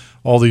around.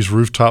 All these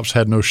rooftops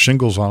had no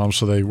shingles on them,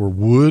 so they were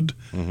wood.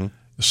 Mm-hmm.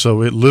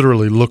 So it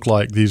literally looked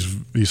like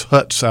these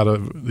huts out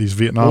of these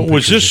Vietnam.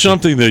 Was this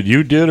something that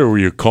you did, or were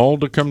you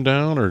called to come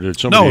down, or did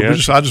somebody? No,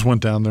 I just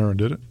went down there and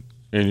did it.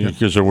 And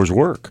because there was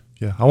work.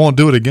 Yeah, I won't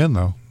do it again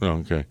though. Oh,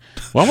 okay.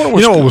 Well,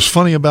 what was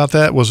funny about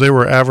that was they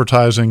were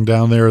advertising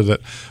down there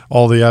that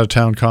all the out of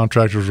town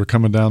contractors were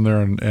coming down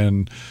there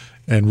and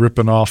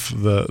ripping off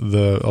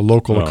the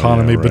local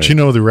economy. Yeah, right. But you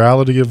know the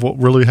reality of what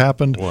really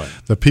happened? What?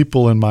 The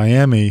people in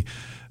Miami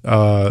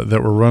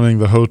that were running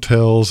the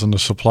hotels and the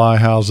supply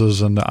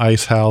houses and the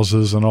ice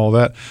houses and all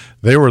that,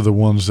 they were the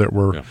ones that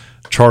were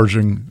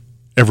charging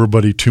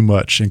everybody too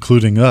much,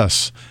 including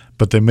us.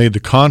 But they made the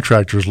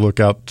contractors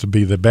look out to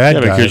be the bad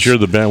guys. Yeah, because you're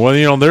the bad.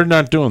 Well, they're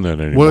not doing that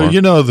anymore.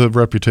 Well, the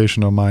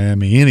reputation of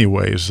Miami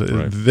anyways.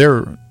 Right.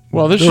 There's a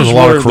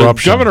lot of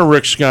corruption. Governor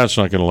Rick Scott's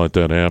not going to let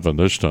that happen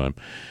this time.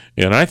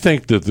 And I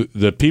think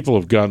that people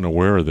have gotten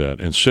aware of that.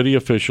 And city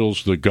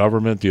officials, the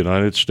government, the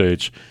United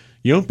States,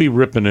 you don't be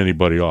ripping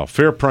anybody off.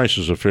 Fair price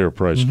is a fair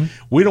price. Mm-hmm.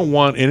 We don't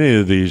want any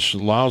of these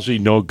lousy,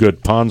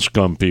 no-good pond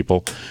scum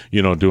people,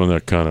 doing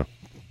that kind of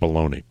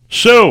baloney.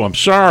 Sue, I'm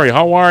sorry.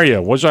 How are you?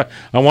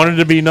 I wanted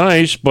to be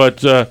nice,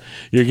 but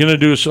you're going to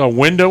do a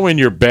window in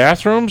your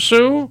bathroom,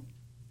 Sue?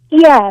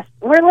 Yes.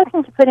 We're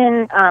looking to put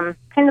in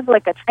kind of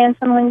like a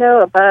transom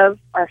window above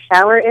our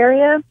shower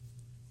area.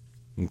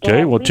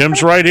 Okay. Well,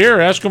 Tim's right here.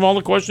 Ask him all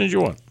the questions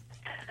you want.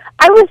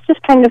 I was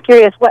just kind of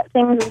curious what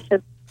things we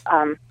should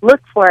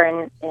look for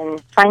in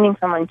finding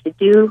someone to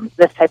do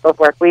this type of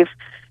work. We've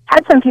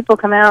had some people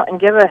come out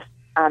and give us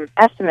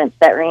estimates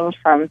that range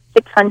from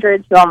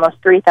 $600 to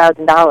almost $3,000,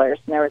 and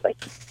there was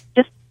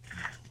just.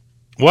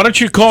 Why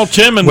don't you call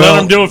Tim and let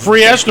him do a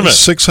free estimate?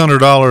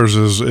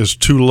 $600 is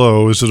too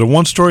low. Is it a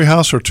one-story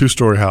house or a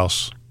two-story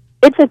house?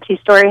 It's a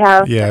two-story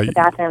house. Yeah, the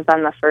bathroom's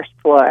on the first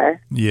floor.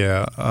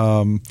 Yeah.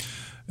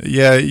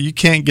 You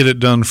can't get it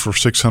done for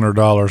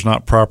 $600,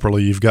 not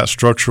properly. You've got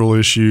structural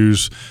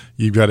issues.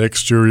 You've got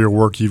exterior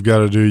work you've got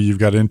to do. You've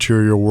got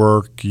interior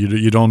work.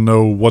 You don't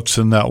know what's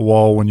in that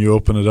wall when you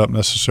open it up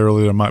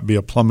necessarily. There might be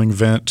a plumbing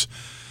vent.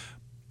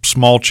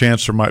 Small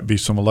chance there might be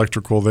some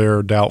electrical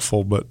there,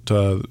 doubtful, but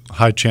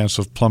high chance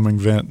of plumbing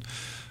vent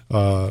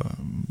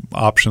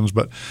options.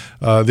 But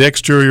the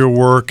exterior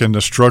work and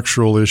the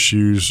structural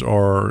issues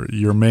are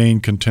your main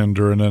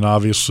contender, and then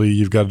obviously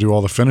you've got to do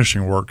all the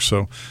finishing work.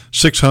 So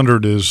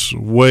 $600 is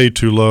way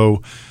too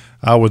low.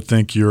 I would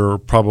think you're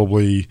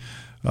probably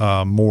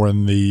more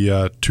in the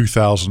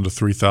 $2,000 to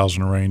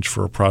 $3,000 range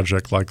for a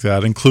project like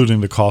that,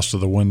 including the cost of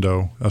the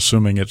window,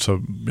 assuming it's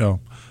a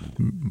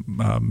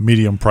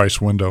medium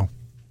price window.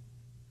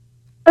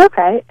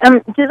 Okay.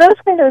 Do those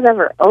windows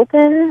ever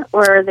open,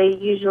 or are they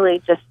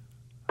usually just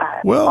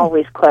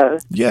always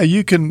closed? Yeah,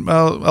 you can.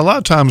 A lot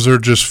of times they're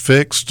just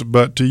fixed,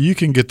 but you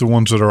can get the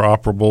ones that are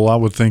operable. I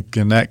would think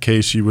in that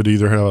case you would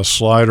either have a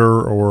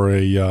slider or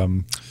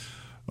an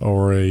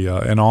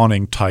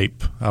awning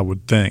type. I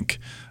would think.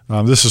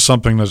 This is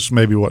something that's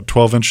maybe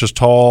 12 inches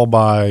tall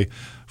by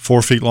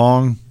 4 feet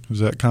long. Is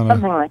that kind of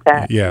something like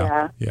that?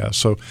 Yeah.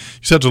 So you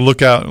just have to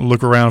look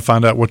around,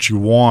 find out what you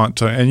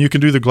want, and you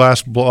can do the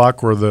glass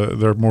block, or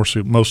they're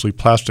mostly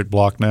plastic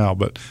block now,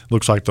 but it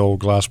looks like the old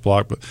glass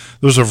block. But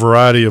there's a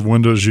variety of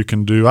windows you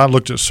can do. I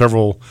looked at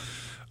several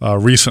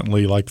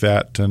recently like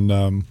that,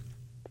 and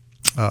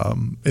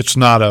it's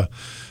not a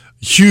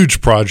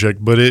huge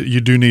project, but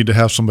you do need to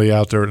have somebody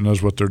out there that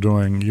knows what they're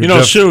doing.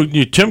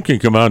 Sue, Tim can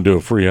come out and do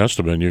a free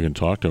estimate, and you can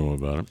talk to him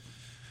about it.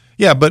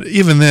 Yeah, but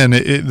even then,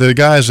 the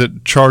guys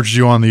that charged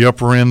you on the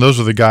upper end,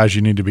 those are the guys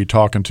you need to be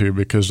talking to,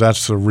 because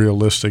that's the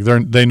realistic.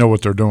 They know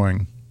what they're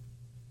doing.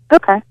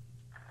 Okay.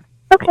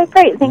 Okay,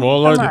 great. Thank you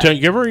so much.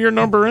 Give her your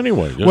number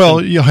anyway.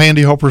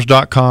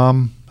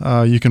 Handyhelpers.com.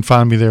 You can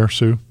find me there,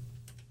 Sue.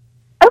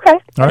 Okay.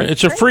 All right.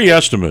 It's a free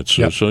estimate,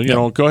 Sue. Yep.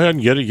 So, go ahead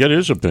and get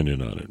his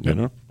opinion on it.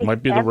 Yep.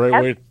 Might be the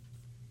right way.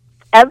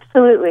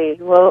 Absolutely.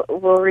 We'll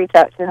reach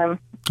out to him.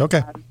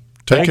 Okay.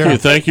 Thank you.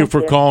 Thank you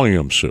for calling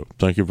him, Sue.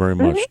 Thank you very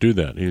much. Mm-hmm. Do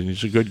that.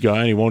 He's a good guy,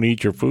 and he won't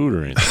eat your food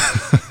or anything.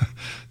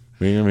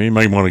 You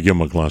might want to give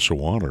him a glass of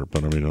water,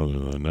 but other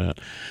than that.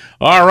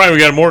 All right, we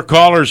got more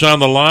callers on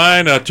the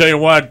line. I'll tell you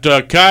what,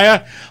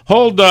 Kaya,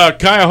 hold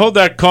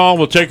that call.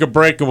 We'll take a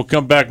break, and we'll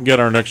come back and get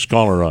our next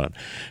caller on.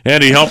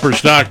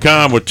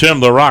 HandyHelpers.com with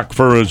Tim the Rock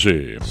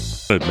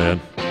Ferruzzi. Good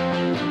man.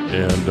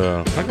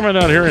 And how come I'm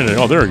not hearing it?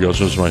 Oh, there it goes.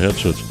 Those are my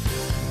headsets.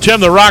 Tim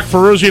the Rock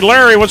Ferruzzi.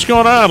 Larry, what's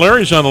going on?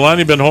 Larry's on the line.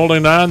 You've been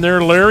holding on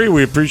there, Larry.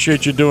 We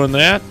appreciate you doing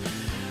that.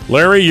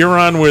 Larry, you're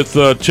on with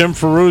Tim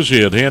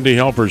Ferruzzi at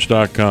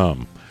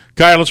HandyHelpers.com.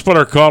 Kyle, let's put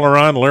our caller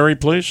on. Larry,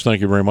 please. Thank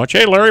you very much.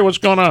 Hey, Larry, what's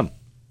going on?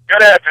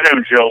 Good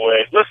afternoon,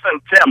 Joey. Listen,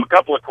 Tim, a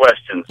couple of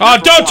questions.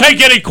 Don't take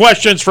any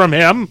questions from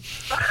him.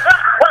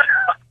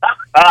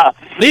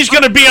 He's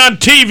going to be on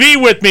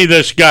TV with me,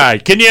 this guy.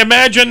 Can you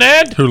imagine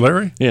that? Who,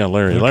 Larry? Yeah,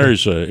 Larry. Okay.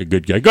 Larry's a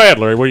good guy. Go ahead,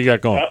 Larry. What do you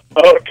got going?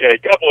 Okay,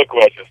 a couple of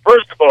questions.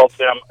 First of all,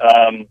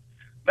 Tim,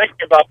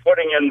 thinking about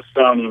putting in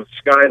some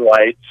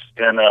skylights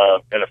in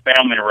a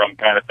family room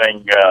kind of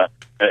thing,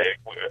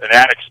 an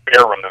attic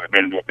spare room that we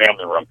made into a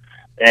family room.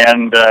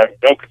 And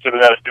don't consider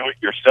that a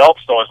do-it-yourself,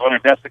 so I was wondering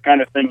if that's the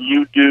kind of thing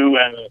you do.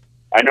 And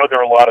I know there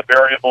are a lot of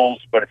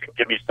variables, but if you can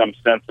give me some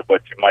sense of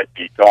what you might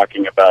be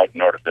talking about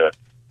in order to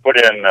put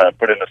in a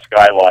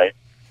skylight.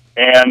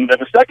 And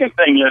the second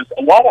thing is,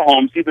 a lot of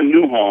homes, even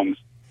new homes,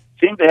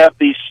 seem to have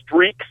these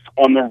streaks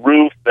on the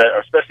roof, that,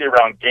 especially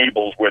around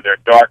gables, where they're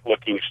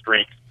dark-looking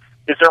streaks.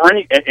 Is there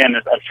any, and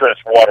I'm sure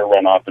it's water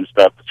runoff and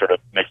stuff that sort of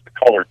makes the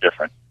color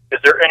different. Is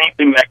there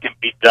anything that can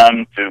be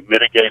done to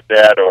mitigate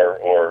that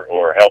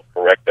or help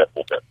correct that a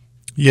little bit?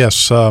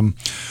 Yes.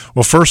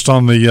 Well, first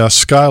on the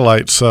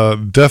skylights,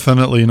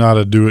 definitely not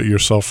a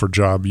do-it-yourselfer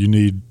job. You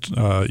need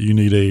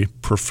a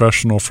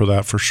professional for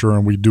that for sure,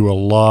 and we do a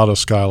lot of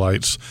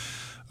skylights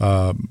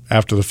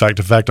after the fact.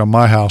 In fact, on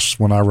my house,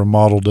 when I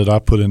remodeled it, I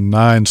put in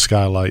 9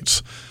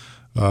 skylights.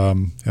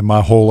 And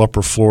my whole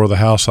upper floor of the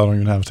house, I don't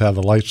even have to have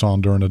the lights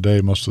on during the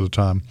day most of the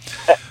time.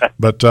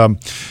 But well,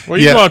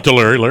 you go out to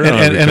Larry.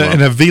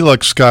 And a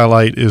Velux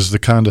skylight is the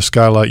kind of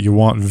skylight you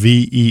want.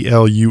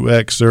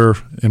 VELUX. They're,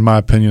 in my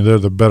opinion, they're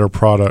the better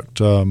product.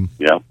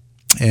 Yeah.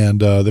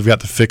 And they've got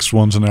the fixed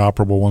ones and the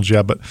operable ones.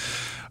 Yeah, but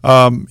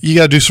you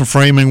got to do some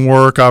framing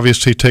work.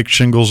 Obviously, take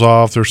shingles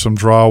off. There's some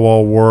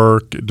drywall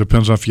work. It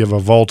depends on if you have a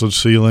vaulted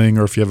ceiling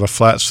or if you have a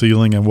flat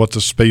ceiling and what the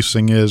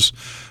spacing is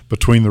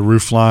between the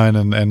roof line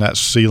and that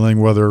ceiling,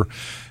 whether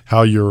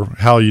how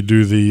you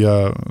do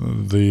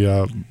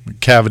the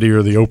cavity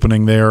or the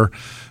opening there.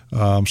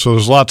 So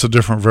there's lots of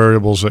different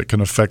variables that can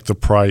affect the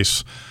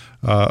price.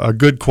 A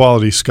good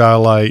quality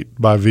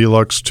skylight by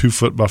Velux, 2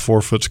 foot by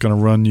 4 foot, is going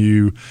to run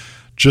you,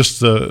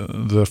 just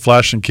the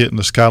flashing kit and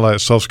the skylight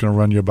itself is going to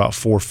run you about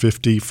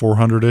 $450,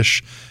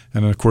 $400-ish.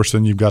 And then, of course,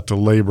 then you've got the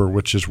labor,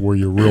 which is where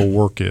your real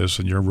work is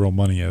and your real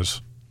money is.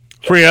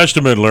 Free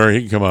estimate, Larry.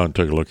 He can come out and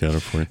take a look at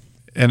it for you.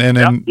 And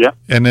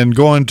then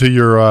going to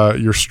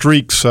your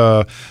streaks,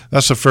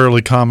 that's a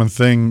fairly common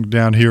thing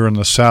down here in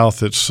the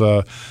South. It's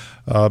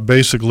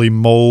basically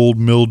mold,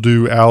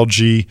 mildew,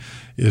 algae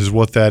is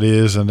what that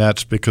is, and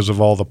that's because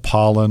of all the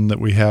pollen that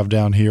we have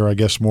down here, I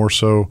guess more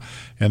so,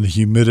 and the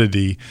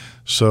humidity.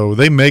 So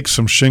they make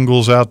some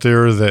shingles out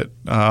there that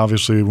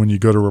obviously when you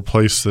go to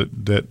replace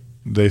that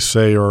they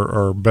say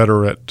are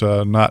better at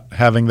not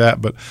having that.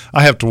 But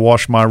I have to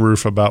wash my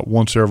roof about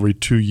once every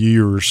 2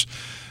 years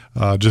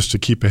just to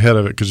keep ahead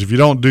of it, because if you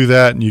don't do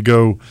that and you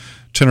go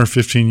 10 or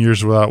 15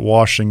 years without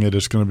washing it,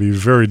 it's going to be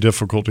very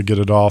difficult to get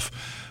it off.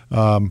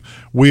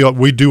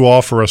 We do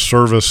offer a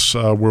service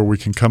where we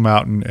can come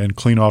out and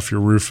clean off your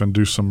roof and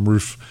do some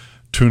roof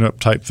tune-up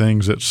type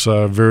things. It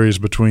varies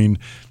between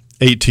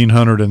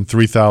 $1,800 and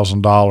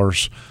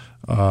 $3,000.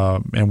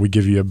 And we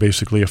give you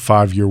basically a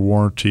 5-year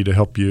warranty to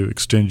help you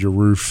extend your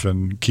roof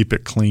and keep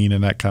it clean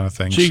and that kind of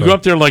thing. So you go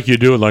up there like you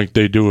do it, like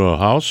they do a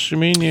house. You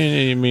mean?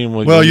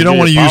 Well, you don't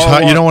want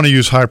to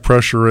use high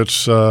pressure.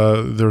 It's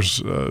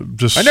there's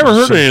just. I never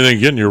heard of anything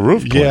getting your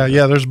roof cleaned.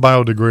 Yeah. There's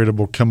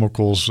biodegradable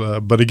chemicals,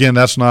 but again,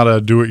 that's not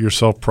a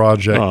do-it-yourself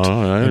project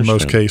in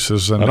most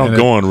cases. And I don't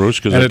go on roofs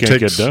because I can't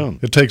get down.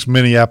 It takes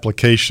many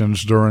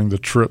applications during the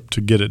trip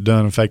to get it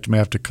done. In fact, you may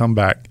have to come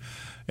back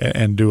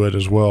and do it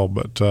as well.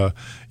 But,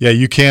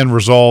 you can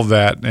resolve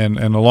that, and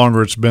the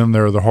longer it's been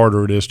there, the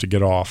harder it is to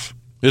get off.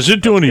 Does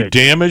it do any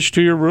damage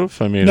to your roof?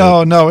 I mean,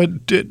 no,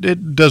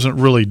 it doesn't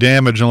really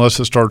damage unless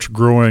it starts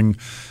growing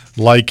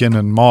lichen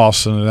and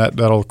moss, and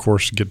that'll, of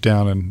course, get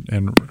down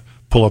and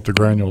pull up the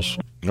granules.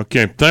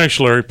 Okay, thanks,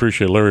 Larry.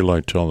 Appreciate it. Larry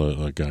Lytle,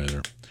 the guy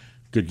there.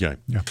 Good guy.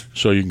 Yeah.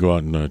 So you can go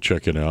out and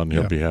check it out, and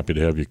he'll be happy to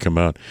have you come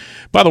out.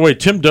 By the way,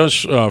 Tim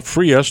does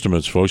free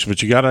estimates, folks,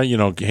 but you got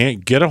to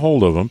get a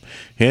hold of him.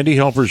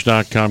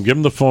 HandyHelpers.com. Give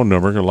him the phone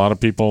number. A lot of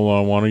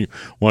people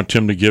want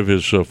Tim to give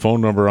his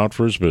phone number out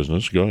for his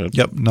business. Go ahead.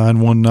 Yep,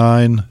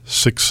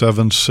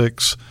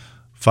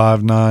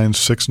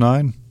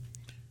 919-676-5969.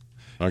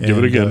 I'll give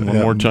it again one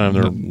more time.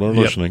 They're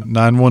listening.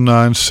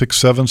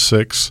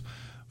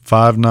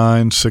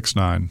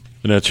 919-676-5969.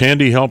 And that's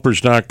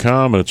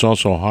handyhelpers.com, and it's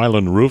also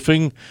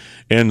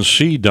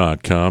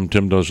highlandroofingnc.com.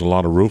 Tim does a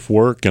lot of roof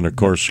work and, of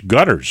course,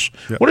 gutters.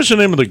 Yep. What is the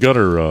name of the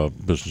gutter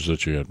business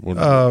that you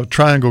had?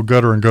 Triangle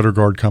Gutter and Gutter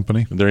Guard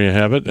Company. There you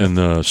have it.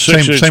 And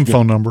same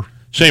phone number.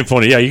 Same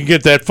phone. Yeah, you can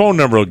get that phone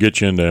number. Will get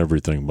you into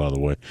everything, by the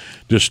way.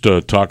 Just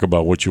talk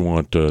about what you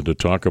want to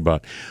talk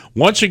about.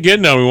 Once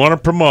again, now we want to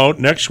promote.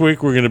 Next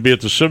week, we're going to be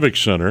at the Civic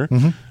Center.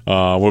 Mm-hmm.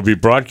 We'll be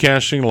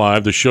broadcasting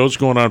live. The show's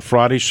going on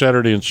Friday,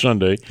 Saturday, and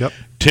Sunday. Yep.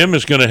 Tim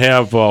is going to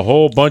have a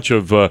whole bunch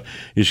of,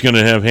 he's going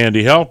to have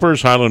Handy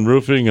Helpers, Highland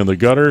Roofing, and the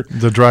gutter.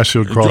 The dry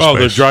sealed crawl space. Oh,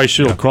 the dry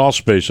sealed crawl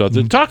space out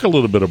there. Talk a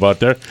little bit about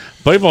that.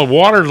 People,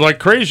 water's like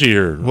crazy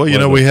here.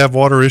 Well, we have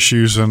water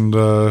issues, and,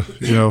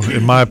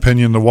 in my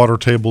opinion, the water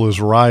table is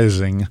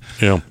rising.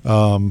 Yeah.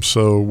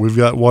 So we've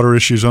got water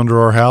issues under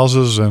our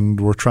houses, and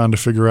we're trying to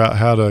figure out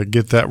how to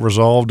get that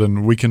resolved,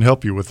 and we can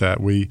help you with that.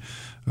 We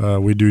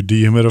do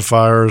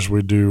dehumidifiers.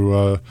 We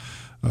do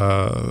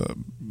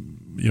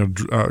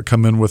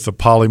come in with the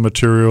poly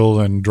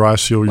material and dry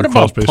seal your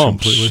crawl space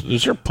completely.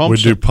 Is there pumps? We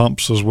do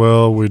pumps as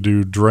well. We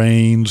do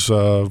drains,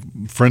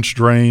 French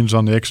drains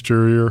on the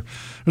exterior.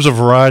 There's a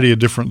variety of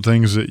different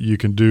things that you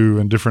can do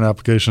in different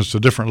applications to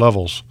different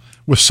levels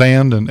with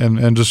sand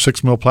and just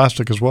 6 mil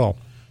plastic as well.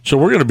 So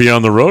we're going to be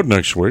on the road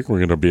next week. We're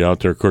going to be out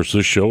there. Of course,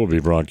 this show will be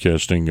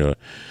broadcasting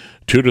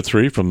 2 to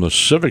 3 from the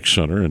Civic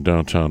Center in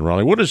downtown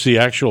Raleigh. What is the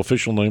actual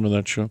official name of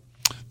that show?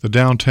 The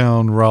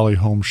Downtown Raleigh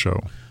Home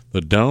Show. The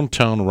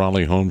Downtown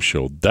Raleigh Home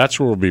Show. That's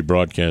where we'll be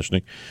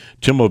broadcasting.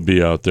 Tim will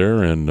be out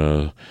there,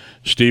 and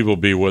Steve will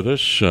be with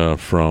us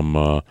from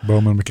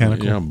Bowman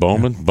Mechanical. Yeah,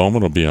 Bowman. Yeah.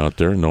 Bowman will be out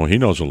there. No, he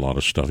knows a lot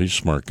of stuff. He's a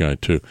smart guy,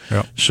 too.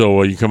 Yep.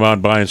 So you come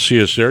out by and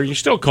see us there. You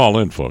still call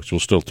in, folks. We'll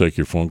still take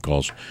your phone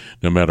calls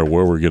no matter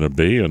where we're going to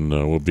be, and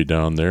we'll be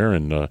down there.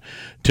 And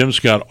Tim's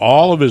got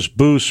all of his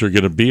booths are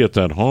going to be at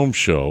that home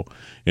show.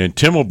 And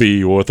Tim will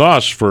be with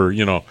us for,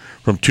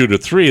 from 2 to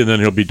 3, and then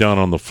he'll be down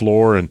on the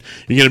floor. And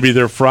you're going to be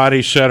there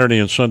Friday, Saturday,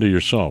 and Sunday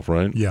yourself,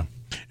 right? Yeah.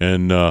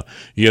 And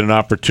you get an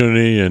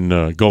opportunity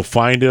and go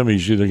find him.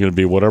 He's either going to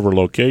be whatever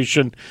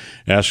location,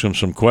 ask him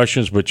some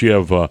questions, but you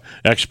have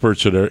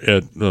experts that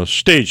are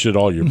staged at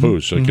all your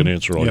booths that can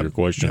answer all your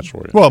questions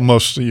for you. Well,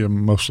 mostly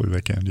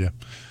they can, yeah.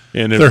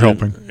 And they're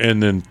helping.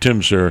 And then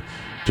Tim's there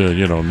to,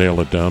 nail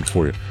it down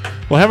for you.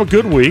 Well, have a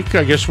good week.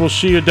 I guess we'll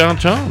see you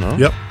downtown,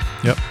 huh?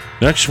 Yep.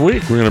 Next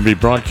week, we're going to be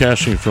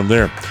broadcasting from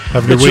there.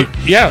 Have a good week.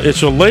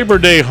 It's a Labor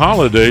Day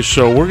holiday,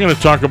 so we're going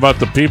to talk about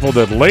the people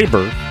that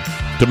labor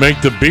to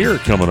make the beer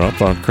coming up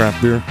on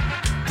Craft Beer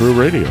Brew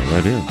Radio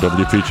right here,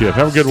 WPTF.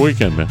 Have a good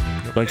weekend, man.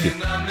 Thank you. In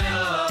the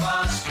middle of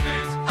our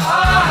street,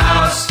 our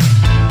house.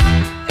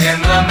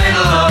 In the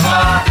middle of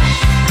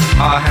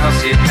our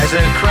house, it has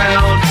a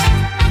crowd.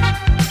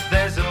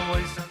 There's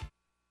always some...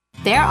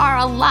 There are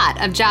a lot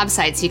of job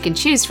sites you can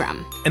choose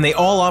from. And they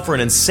all offer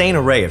an insane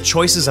array of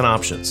choices and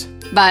options.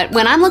 But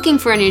when I'm looking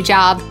for a new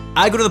job,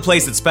 I go to the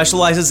place that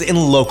specializes in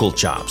local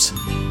jobs.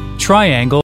 Triangle.